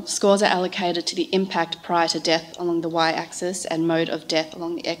panel, scores are allocated to the impact prior to death along the y-axis and mode of death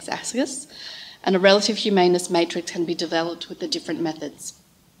along the x-axis, and a relative humaneness matrix can be developed with the different methods.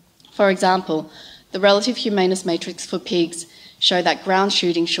 For example, the relative humaneness matrix for pigs show that ground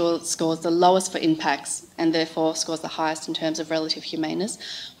shooting scores the lowest for impacts and therefore scores the highest in terms of relative humaneness,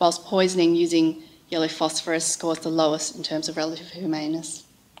 whilst poisoning using yellow phosphorus scores the lowest in terms of relative humaneness.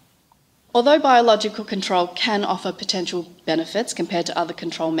 Although biological control can offer potential benefits compared to other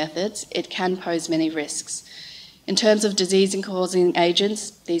control methods, it can pose many risks. In terms of disease-causing agents,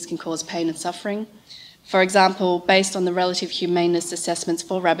 these can cause pain and suffering. For example, based on the relative humaneness assessments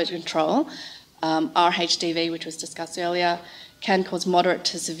for rabbit control, RHDV, which was discussed earlier, can cause moderate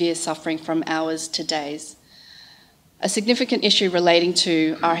to severe suffering from hours to days. A significant issue relating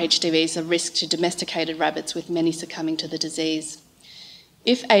to RHDV is a risk to domesticated rabbits, with many succumbing to the disease.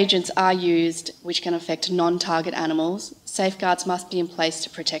 If agents are used which can affect non-target animals, safeguards must be in place to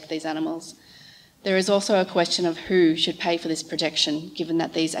protect these animals. There is also a question of who should pay for this protection, given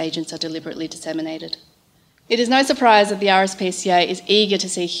that these agents are deliberately disseminated. It is no surprise that the RSPCA is eager to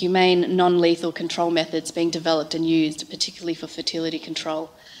see humane, non-lethal control methods being developed and used, particularly for fertility control.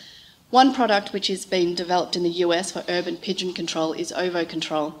 One product which is being developed in the US for urban pigeon control is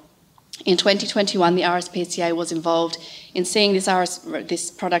Ovocontrol. In 2021, the RSPCA was involved in seeing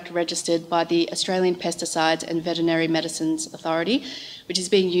this product registered by the Australian Pesticides and Veterinary Medicines Authority, which is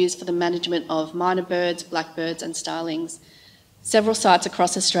being used for the management of minor birds, blackbirds and starlings. Several sites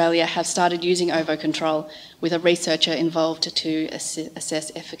across Australia have started using Ovocontrol, with a researcher involved to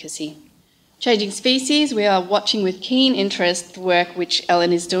assess efficacy. Changing species, we are watching with keen interest the work which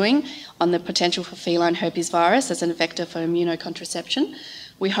Ellen is doing on the potential for feline herpes virus as a vector for immunocontraception.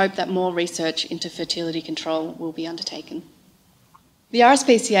 We hope that more research into fertility control will be undertaken. The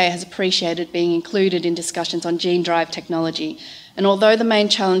RSPCA has appreciated being included in discussions on gene drive technology, and although the main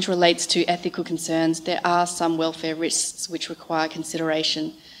challenge relates to ethical concerns, there are some welfare risks which require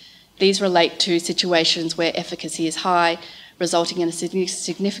consideration. These relate to situations where efficacy is high, resulting in a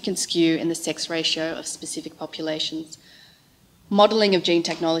significant skew in the sex ratio of specific populations. Modelling of gene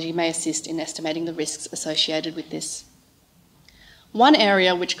technology may assist in estimating the risks associated with this. One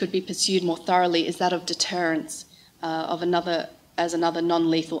area which could be pursued more thoroughly is that of deterrence as another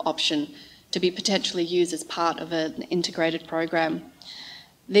non-lethal option to be potentially used as part of an integrated program.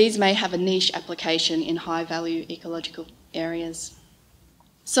 These may have a niche application in high-value ecological areas.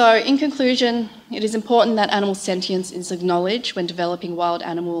 So, in conclusion, it is important that animal sentience is acknowledged when developing wild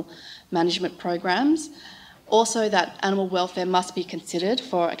animal management programs. Also, that animal welfare must be considered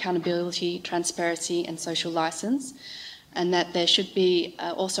for accountability, transparency and social licence, and that there should be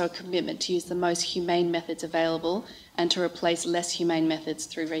also a commitment to use the most humane methods available and to replace less humane methods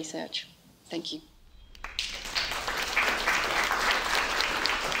through research. Thank you.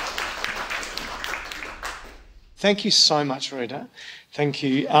 Thank you so much, Rita. Thank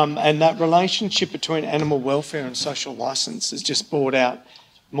you. And that relationship between animal welfare and social licence is just brought out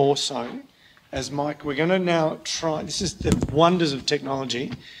more so. As Mike, we're going to now try, this is the wonders of technology.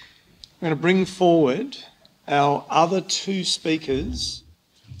 I'm going to bring forward our other two speakers.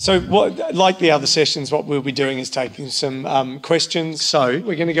 So like the other sessions, what we'll be doing is taking some questions. So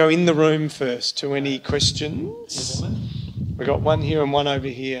we're going to go in the room first to any questions. We've got one here and one over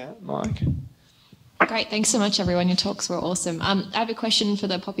here, Mike. Great, thanks so much everyone, your talks were awesome. I have a question for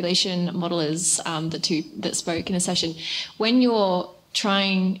the population modellers, the two that spoke in a session. When you're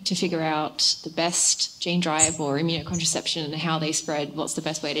trying to figure out the best gene drive or immunocontraception and how they spread, what's the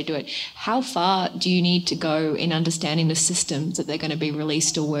best way to do it, how far do you need to go in understanding the systems that they're going to be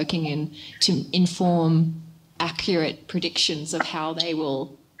released or working in to inform accurate predictions of how they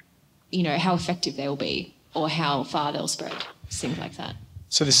will, you know, how effective they will be or how far they'll spread, things like that?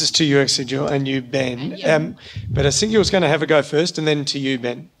 So this is to you, Exigil, and you, Ben. But Exigil was going to have a go first, and then to you,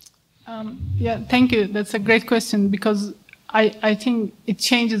 Ben. Yeah, thank you. That's a great question, because I think it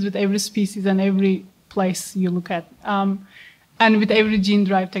changes with every species and every place you look at, and with every gene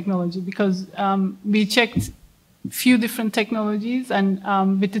drive technology, because we checked few different technologies, and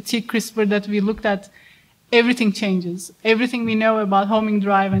with the T-CRISPR that we looked at, everything changes. Everything we know about homing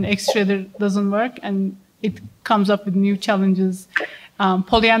drive and X-shredder doesn't work, and it comes up with new challenges.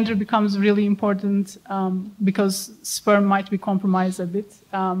 Polyandry becomes really important because sperm might be compromised a bit.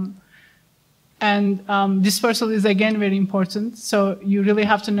 And dispersal is again very important. So you really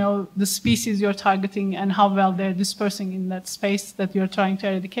have to know the species you're targeting and how well they're dispersing in that space that you're trying to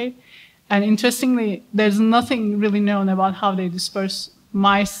eradicate. And interestingly, there's nothing really known about how they disperse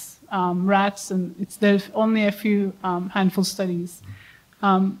mice, rats, and there's only a few handful studies.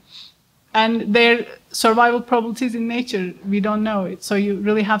 And their survival probabilities in nature, we don't know it. So you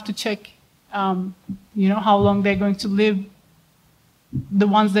really have to check, how long they're going to live, the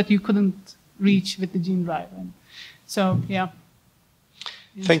ones that you couldn't reach with the gene drive. And so, yeah.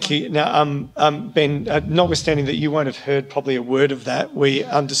 Thank you. Now, Ben, notwithstanding that you won't have heard probably a word of that, we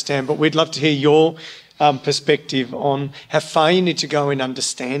understand, but we'd love to hear your perspective on how far you need to go in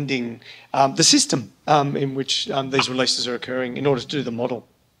understanding the system in which these releases are occurring in order to do the model.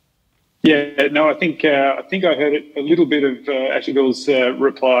 Yeah, no, I think I heard a little bit of Ashigul's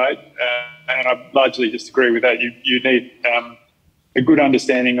reply, and I largely just agree with that. You need a good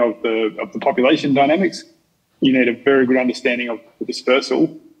understanding of the population dynamics. You need a very good understanding of the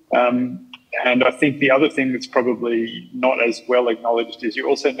dispersal, and I think the other thing that's probably not as well acknowledged is you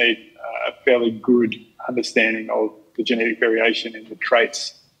also need a fairly good understanding of the genetic variation in the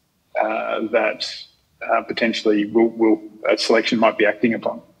traits that potentially selection might be acting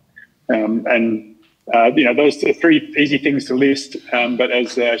upon. Those are three easy things to list, but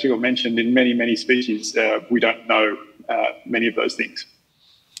as Ashigul mentioned, in many, many species, we don't know many of those things.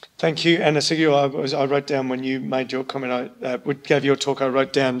 Thank you. And Ashigul, I wrote down when you made your comment, gave your talk, I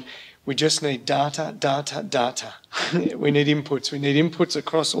wrote down, we just need data, data, data. We need inputs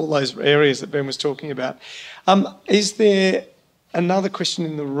across all those areas that Ben was talking about. Is there another question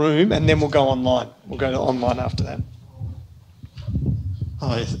in the room? And then we'll go online. We'll go to online after that.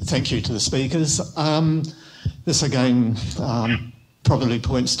 Hi, thank you to the speakers. This again probably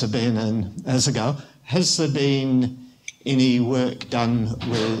points to Ben and Ashigul. Has there been any work done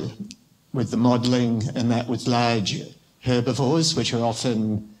with the modelling and that with large herbivores, which are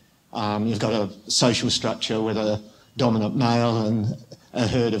often, you've got a social structure with a dominant male and a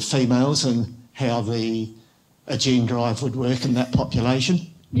herd of females, and how a gene drive would work in that population?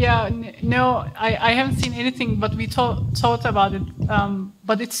 Yeah, no, I haven't seen anything, but we thought about it.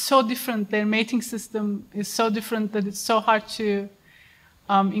 But it's so different. Their mating system is so different that it's so hard to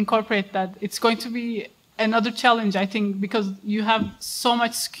incorporate that. It's going to be another challenge, I think, because you have so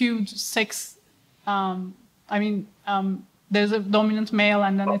much skewed sex. There's a dominant male,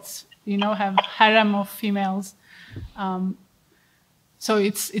 and then it's have harem of females. So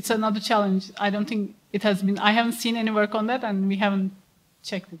it's another challenge. I don't think it has been. I haven't seen any work on that, and we haven't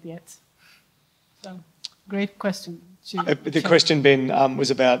checked it yet. So, great question. The question, Ben,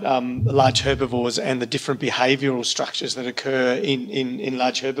 was about large herbivores and the different behavioural structures that occur in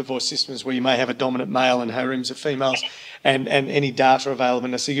large herbivore systems where you may have a dominant male and harems of females, and any data available.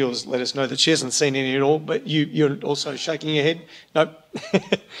 And Ashigul's let us know that she hasn't seen any at all, but you're also shaking your head? Nope.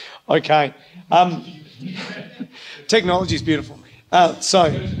 Okay. Technology is beautiful. So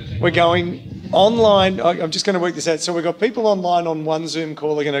we're going online. I'm just going to work this out. So we've got people online on one Zoom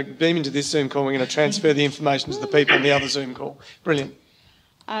call. They're going to beam into this Zoom call. We're going to transfer the information to the people on the other Zoom call. Brilliant.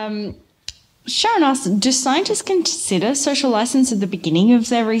 Sharon asked, do scientists consider social license at the beginning of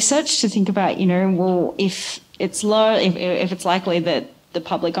their research to think about, if it's low, if it's likely that the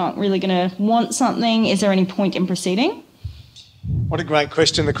public aren't really going to want something, is there any point in proceeding? What a great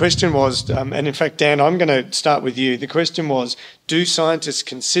question. The question was, and in fact, Dan, I'm going to start with you. The question was, do scientists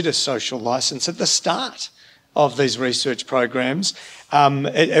consider social license at the start of these research programs?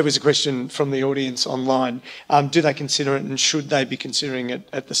 It was a question from the audience online. Do they consider it, and should they be considering it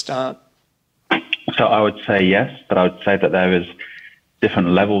at the start? So I would say yes, but I would say that there is different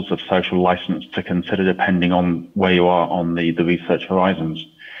levels of social license to consider depending on where you are on the research horizons.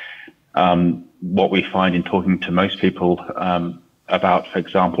 What we find in talking to most people about, for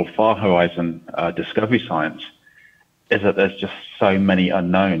example, far horizon discovery science, is that there's just so many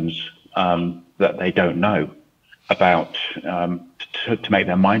unknowns that they don't know about to make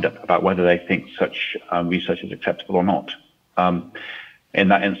their mind up about whether they think such research is acceptable or not. In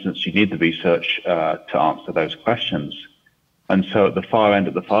that instance, you need the research to answer those questions. And so at the far end,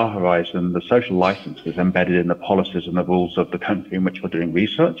 at the far horizon, the social license is embedded in the policies and the rules of the country in which you're doing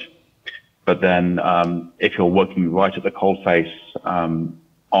research. But then if you're working right at the coalface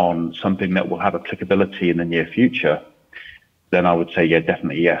on something that will have applicability in the near future, then I would say, yeah,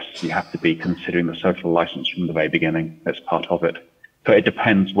 definitely yes. You have to be considering the social license from the very beginning. That's part of it. So it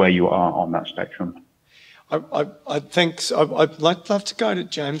depends where you are on that spectrum. I think I'd love to go to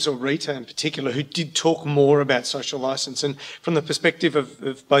James or Rita in particular, who did talk more about social license. And from the perspective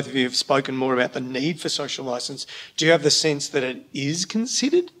of both of you have spoken more about the need for social license, do you have the sense that it is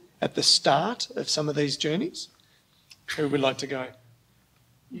considered at the start of some of these journeys? Who would like to go?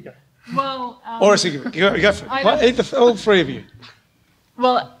 You go. Well, or go for it. All three of you.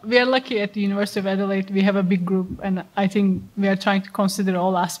 Well, we are lucky at the University of Adelaide. We have a big group, and I think we are trying to consider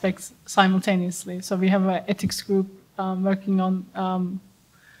all aspects simultaneously. So we have an ethics group working on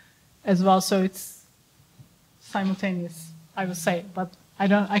as well. So it's simultaneous, I would say, but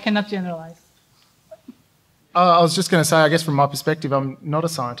I cannot generalize. I was just going to say, I guess from my perspective, I'm not a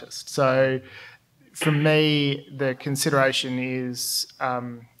scientist. So for me, the consideration is,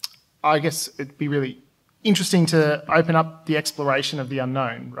 I guess it'd be really interesting to open up the exploration of the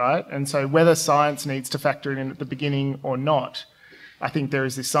unknown, right? And so whether science needs to factor in at the beginning or not, I think there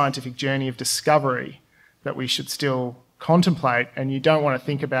is this scientific journey of discovery that we should still contemplate. And you don't want to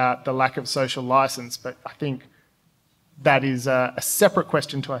think about the lack of social license, but I think that is a separate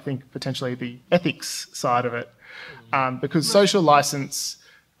question to, I think, potentially the ethics side of it. Because social license,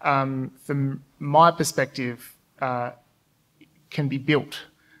 from my perspective, can be built.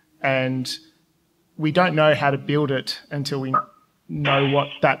 And we don't know how to build it until we know what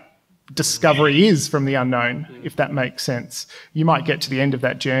that discovery is from the unknown, if that makes sense. You might get to the end of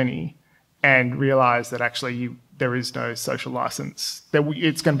that journey and realise that actually there is no social licence.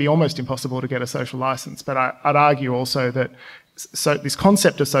 It's going to be almost impossible to get a social licence. But I'd argue also that this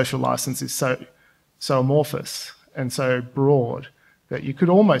concept of social licence is so amorphous and so broad that you could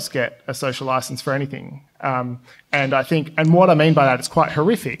almost get a social licence for anything. And I think, and what I mean by that, it's quite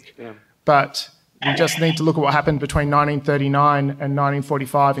horrific, but you just need to look at what happened between 1939 and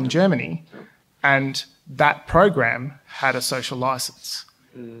 1945 in Germany, and that program had a social licence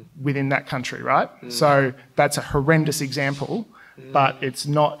within that country, right? So that's a horrendous example, but it's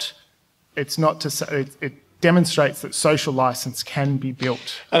not to say, it demonstrates that social licence can be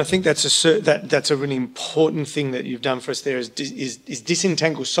built. And I think that's a really important thing that you've done for us there is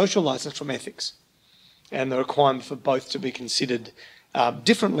disentangle social licence from ethics and the requirement for both to be considered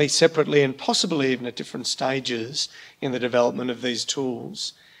differently, separately, and possibly even at different stages in the development of these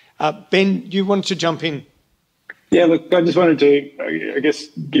tools. Ben, you wanted to jump in. Yeah, look, I just wanted to, I guess,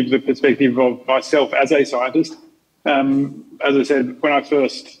 give the perspective of myself as a scientist. As I said, when I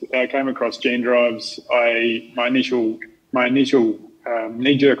first came across gene drives, my initial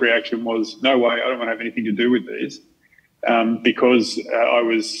knee-jerk reaction was, no way, I don't want to have anything to do with these, because I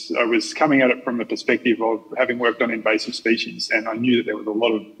was coming at it from the perspective of having worked on invasive species, and I knew that there was a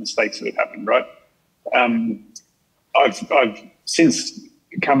lot of mistakes that had happened. Right, I've since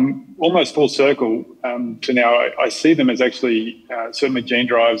come almost full circle to now. I see them as actually certainly gene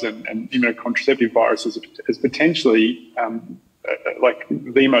drives and immunocontraceptive viruses as potentially like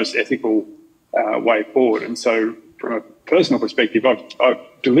the most ethical way forward. And so, from a personal perspective, I've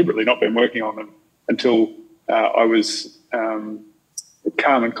deliberately not been working on them until I was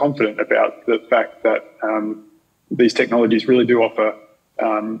calm and confident about the fact that these technologies really do offer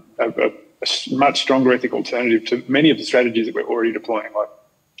a much stronger ethical alternative to many of the strategies that we're already deploying, like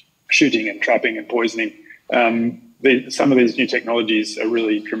shooting and trapping and poisoning. Some of these new technologies are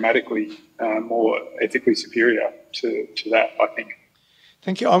really dramatically more ethically superior to that, I think.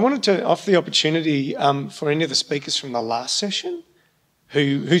 Thank you. I wanted to offer the opportunity for any of the speakers from the last session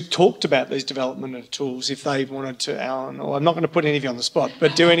who talked about these development of tools, if they wanted to, Alan, or I'm not going to put any of you on the spot,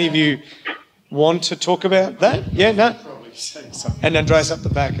 but do any of you want to talk about that? Yeah, no? And Andreas up the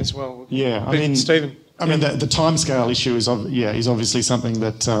back as well. Yeah, I mean, Stephen. I mean, the timescale issue is obviously something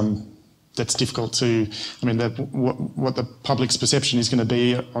that that's difficult to. I mean, what the public's perception is going to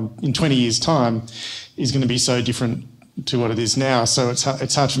be in 20 years' time is going to be so different to what it is now. So it's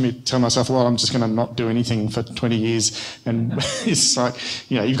hard for me to tell myself, well, I'm just going to not do anything for 20 years. And it's like,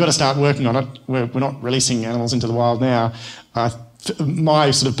 you've got to start working on it. We're not releasing animals into the wild now.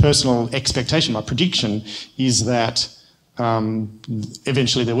 My sort of personal expectation, my prediction is that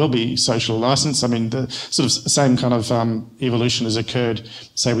eventually there will be social license. I mean, the sort of same kind of evolution has occurred,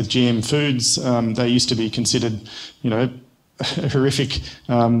 say, with GM foods. They used to be considered, horrific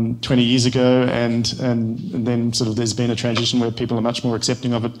 20 years ago, and then sort of there's been a transition where people are much more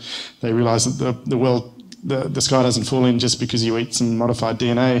accepting of it. They realise that the sky doesn't fall in just because you eat some modified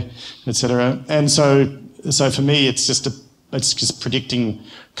DNA, etc. And so for me, it's just predicting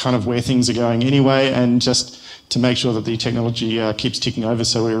kind of where things are going anyway, and just to make sure that the technology keeps ticking over,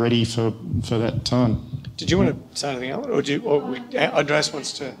 so we're ready for that time. Did you want to say anything else, or Andreas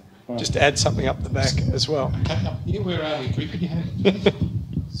wants to just add something up the back as well? Okay. Where are we? Could you have?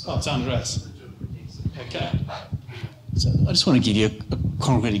 Oh, it's Andreas. Okay. So I just want to give you a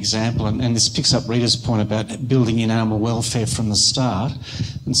concrete example, and this picks up Rita's point about building in animal welfare from the start.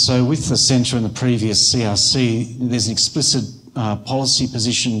 And so with the Centre and the previous CRC, there's an explicit policy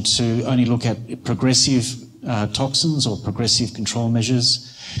position to only look at progressive toxins or progressive control measures.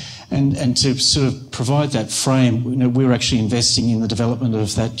 And to sort of provide that frame, we're actually investing in the development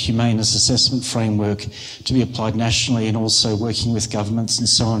of that humaneness assessment framework to be applied nationally, and also working with governments and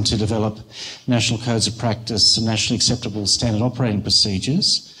so on to develop national codes of practice and nationally acceptable standard operating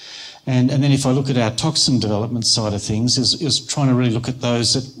procedures. And then if I look at our toxin development side of things, is trying to really look at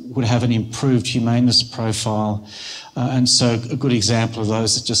those that would have an improved humaneness profile. And so a good example of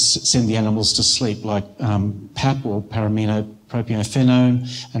those that just send the animals to sleep, like PAP, or paraminopropionophenone,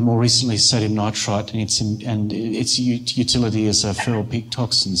 and more recently sodium nitrite and its utility as a feral pig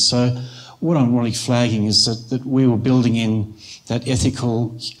toxin. So what I'm really flagging is that we were building in that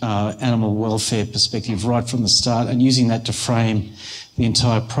ethical animal welfare perspective right from the start, and using that to frame the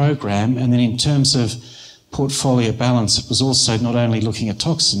entire program. And then in terms of portfolio balance, it was also not only looking at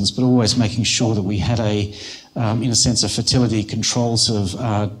toxins, but always making sure that we had in a sense, a fertility control sort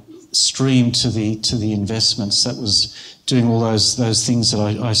of stream to the investments that was doing all those things that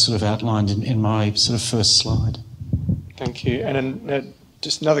I sort of outlined in my sort of first slide. Thank you. And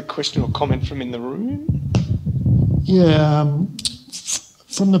just another question or comment from in the room? Yeah,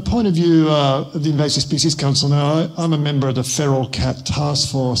 from the point of view of the Invasive Species Council, now I'm a member of the Feral Cat Task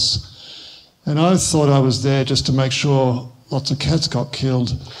Force, and I thought I was there just to make sure lots of cats got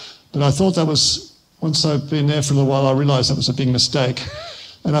killed. But I thought that was, once I've been there for a little while, I realised that was a big mistake.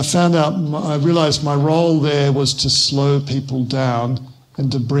 And I realised my role there was to slow people down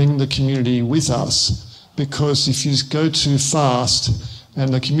and to bring the community with us, because if you go too fast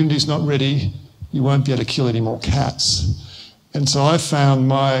and the community's not ready, you won't be able to kill any more cats. And so I found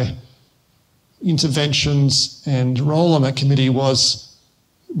my interventions and role on that committee was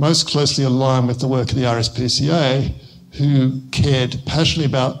most closely aligned with the work of the RSPCA, who cared passionately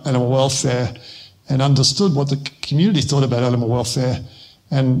about animal welfare and understood what the community thought about animal welfare.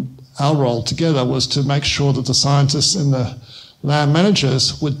 And our role together was to make sure that the scientists and the land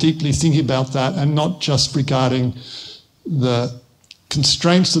managers were deeply thinking about that, and not just regarding the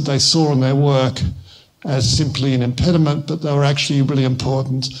constraints that they saw in their work as simply an impediment, but they were actually really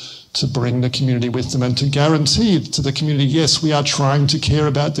important to bring the community with them and to guarantee to the community, yes, we are trying to care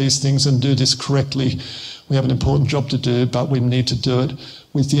about these things and do this correctly. We have an important job to do, but we need to do it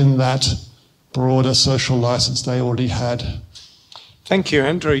within that broader social license they already had. Thank you,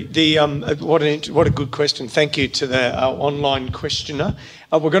 Andrew. What a good question. Thank you to the online questioner.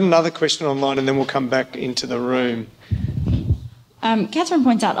 We've got another question online, and then we'll come back into the room. Catherine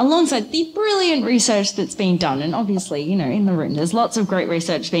points out, alongside the brilliant research that's been done, and obviously, in the room, there's lots of great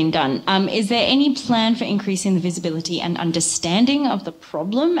research being done. Is there any plan for increasing the visibility and understanding of the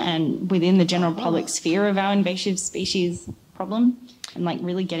problem and within the general public sphere of our invasive species problem, and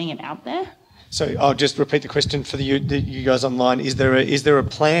really getting it out there? So I'll just repeat the question for you guys online. Is there a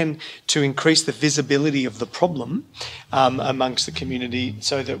plan to increase the visibility of the problem amongst the community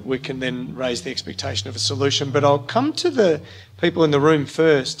so that we can then raise the expectation of a solution? But I'll come to the people in the room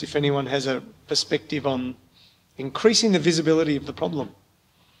first, if anyone has a perspective on increasing the visibility of the problem.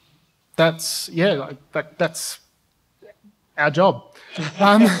 That's our job.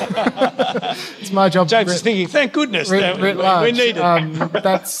 It's my job. James is thinking, thank goodness, we need it.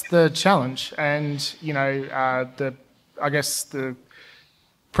 That's the challenge, and the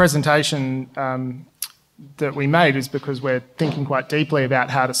presentation that we made is because we're thinking quite deeply about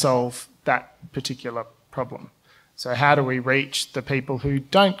how to solve that particular problem. So how do we reach the people who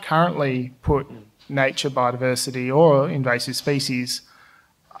don't currently put nature, biodiversity, or invasive species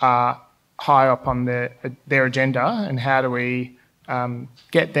high up on their agenda, and how do we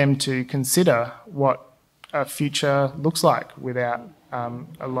get them to consider what a future looks like without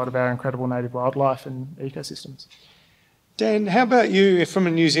a lot of our incredible native wildlife and ecosystems. Dan, how about you from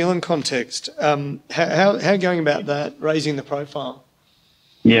a New Zealand context? How are you going about that, raising the profile?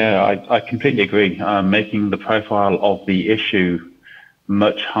 Yeah, I completely agree. Making the profile of the issue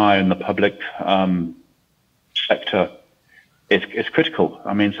much higher in the public sector is critical.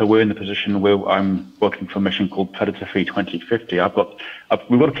 I mean, so we're in the position where I'm working for a mission called Predator Free 2050. We've got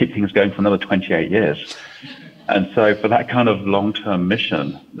to keep things going for another 28 years. And so for that kind of long-term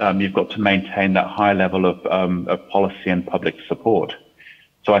mission, you've got to maintain that high level of policy and public support.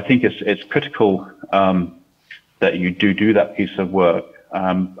 So I think it's critical that you do that piece of work.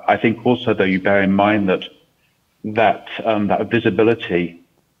 I think also, though, you bear in mind that visibility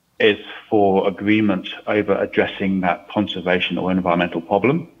is for agreement over addressing that conservation or environmental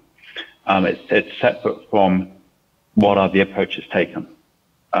problem. It's separate from what are the approaches taken.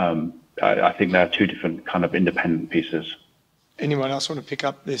 I think there are two different kind of independent pieces. Anyone else want to pick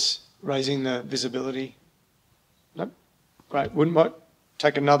up this, raising the visibility? No? Great. Wouldn't might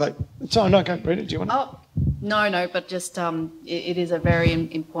take another... Sorry, no, go, Rita, do you want to... No, but just it is a very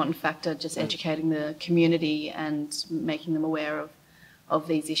important factor, just educating the community and making them aware of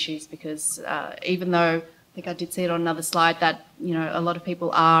these issues, because even though I think I did see it on another slide that, you know, a lot of people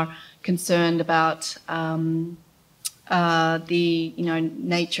are concerned about the, you know,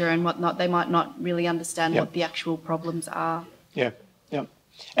 nature and whatnot, they might not really understand what the actual problems are. Yeah.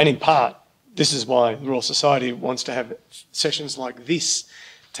 And in part, this is why the Royal Society wants to have sessions like this,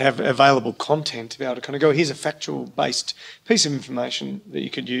 to have available content to be able to kind of go, here's a factual-based piece of information that you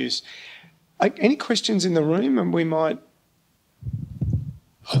could use. Any questions in the room? And we might...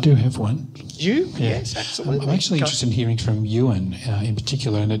 I do have one. You? Yeah. Yes, absolutely. I'm actually interested in hearing from Ewan in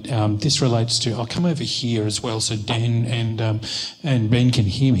particular, and this relates to... I'll come over here as well so Dan and Ben can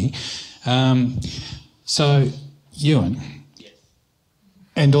hear me. So, Ewan,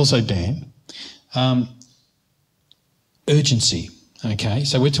 and also Dan, urgency. Okay,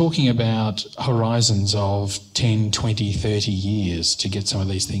 so we're talking about horizons of 10, 20, 30 years to get some of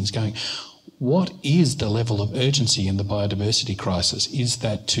these things going. What is the level of urgency in the biodiversity crisis? Is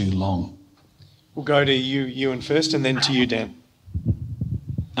that too long? We'll go to you, Ewan, first, and then to you, Dan.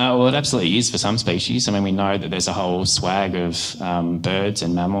 Well, it absolutely is for some species. I mean, we know that there's a whole swag of birds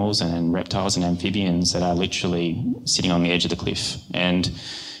and mammals and reptiles and amphibians that are literally sitting on the edge of the cliff, and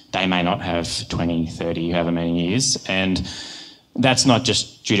they may not have 20, 30, however many years. And that's not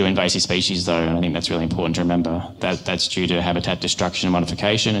just due to invasive species, though, and I think that's really important to remember. That's due to habitat destruction and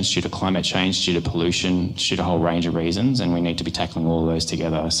modification, it's due to climate change, it's due to pollution, it's due to a whole range of reasons, and we need to be tackling all of those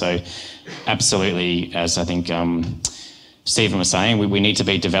together. So absolutely, as I think Stephen was saying, we need to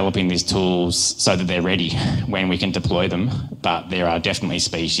be developing these tools so that they're ready when we can deploy them, but there are definitely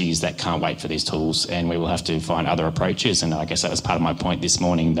species that can't wait for these tools, and we will have to find other approaches, and I guess that was part of my point this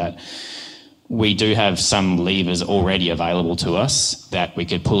morning, that we do have some levers already available to us that we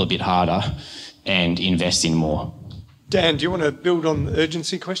could pull a bit harder and invest in more. Dan, do you want to build on the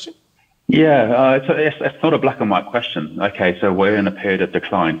urgency question? Yeah, it's not a black and white question. Okay, so we're in a period of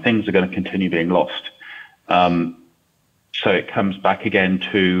decline. Things are going to continue being lost. So it comes back again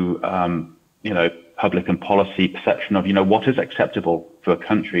to, you know, public and policy perception of, you know, what is acceptable for a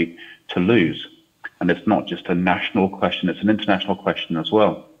country to lose. And it's not just a national question, it's an international question as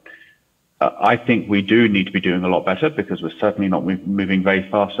well. I think we do need to be doing a lot better because we're certainly not moving very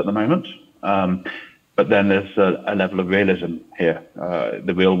fast at the moment. But then there's a level of realism here.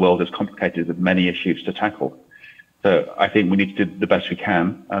 The real world is complicated with many issues to tackle. So I think we need to do the best we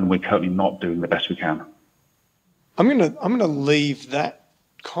can, and we're currently not doing the best we can. I'm gonna leave that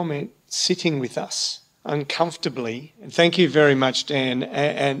comment sitting with us uncomfortably. And thank you very much, Dan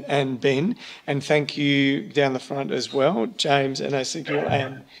and Ben, and thank you down the front as well, James and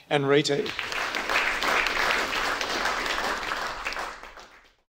Ezekiel and Rita.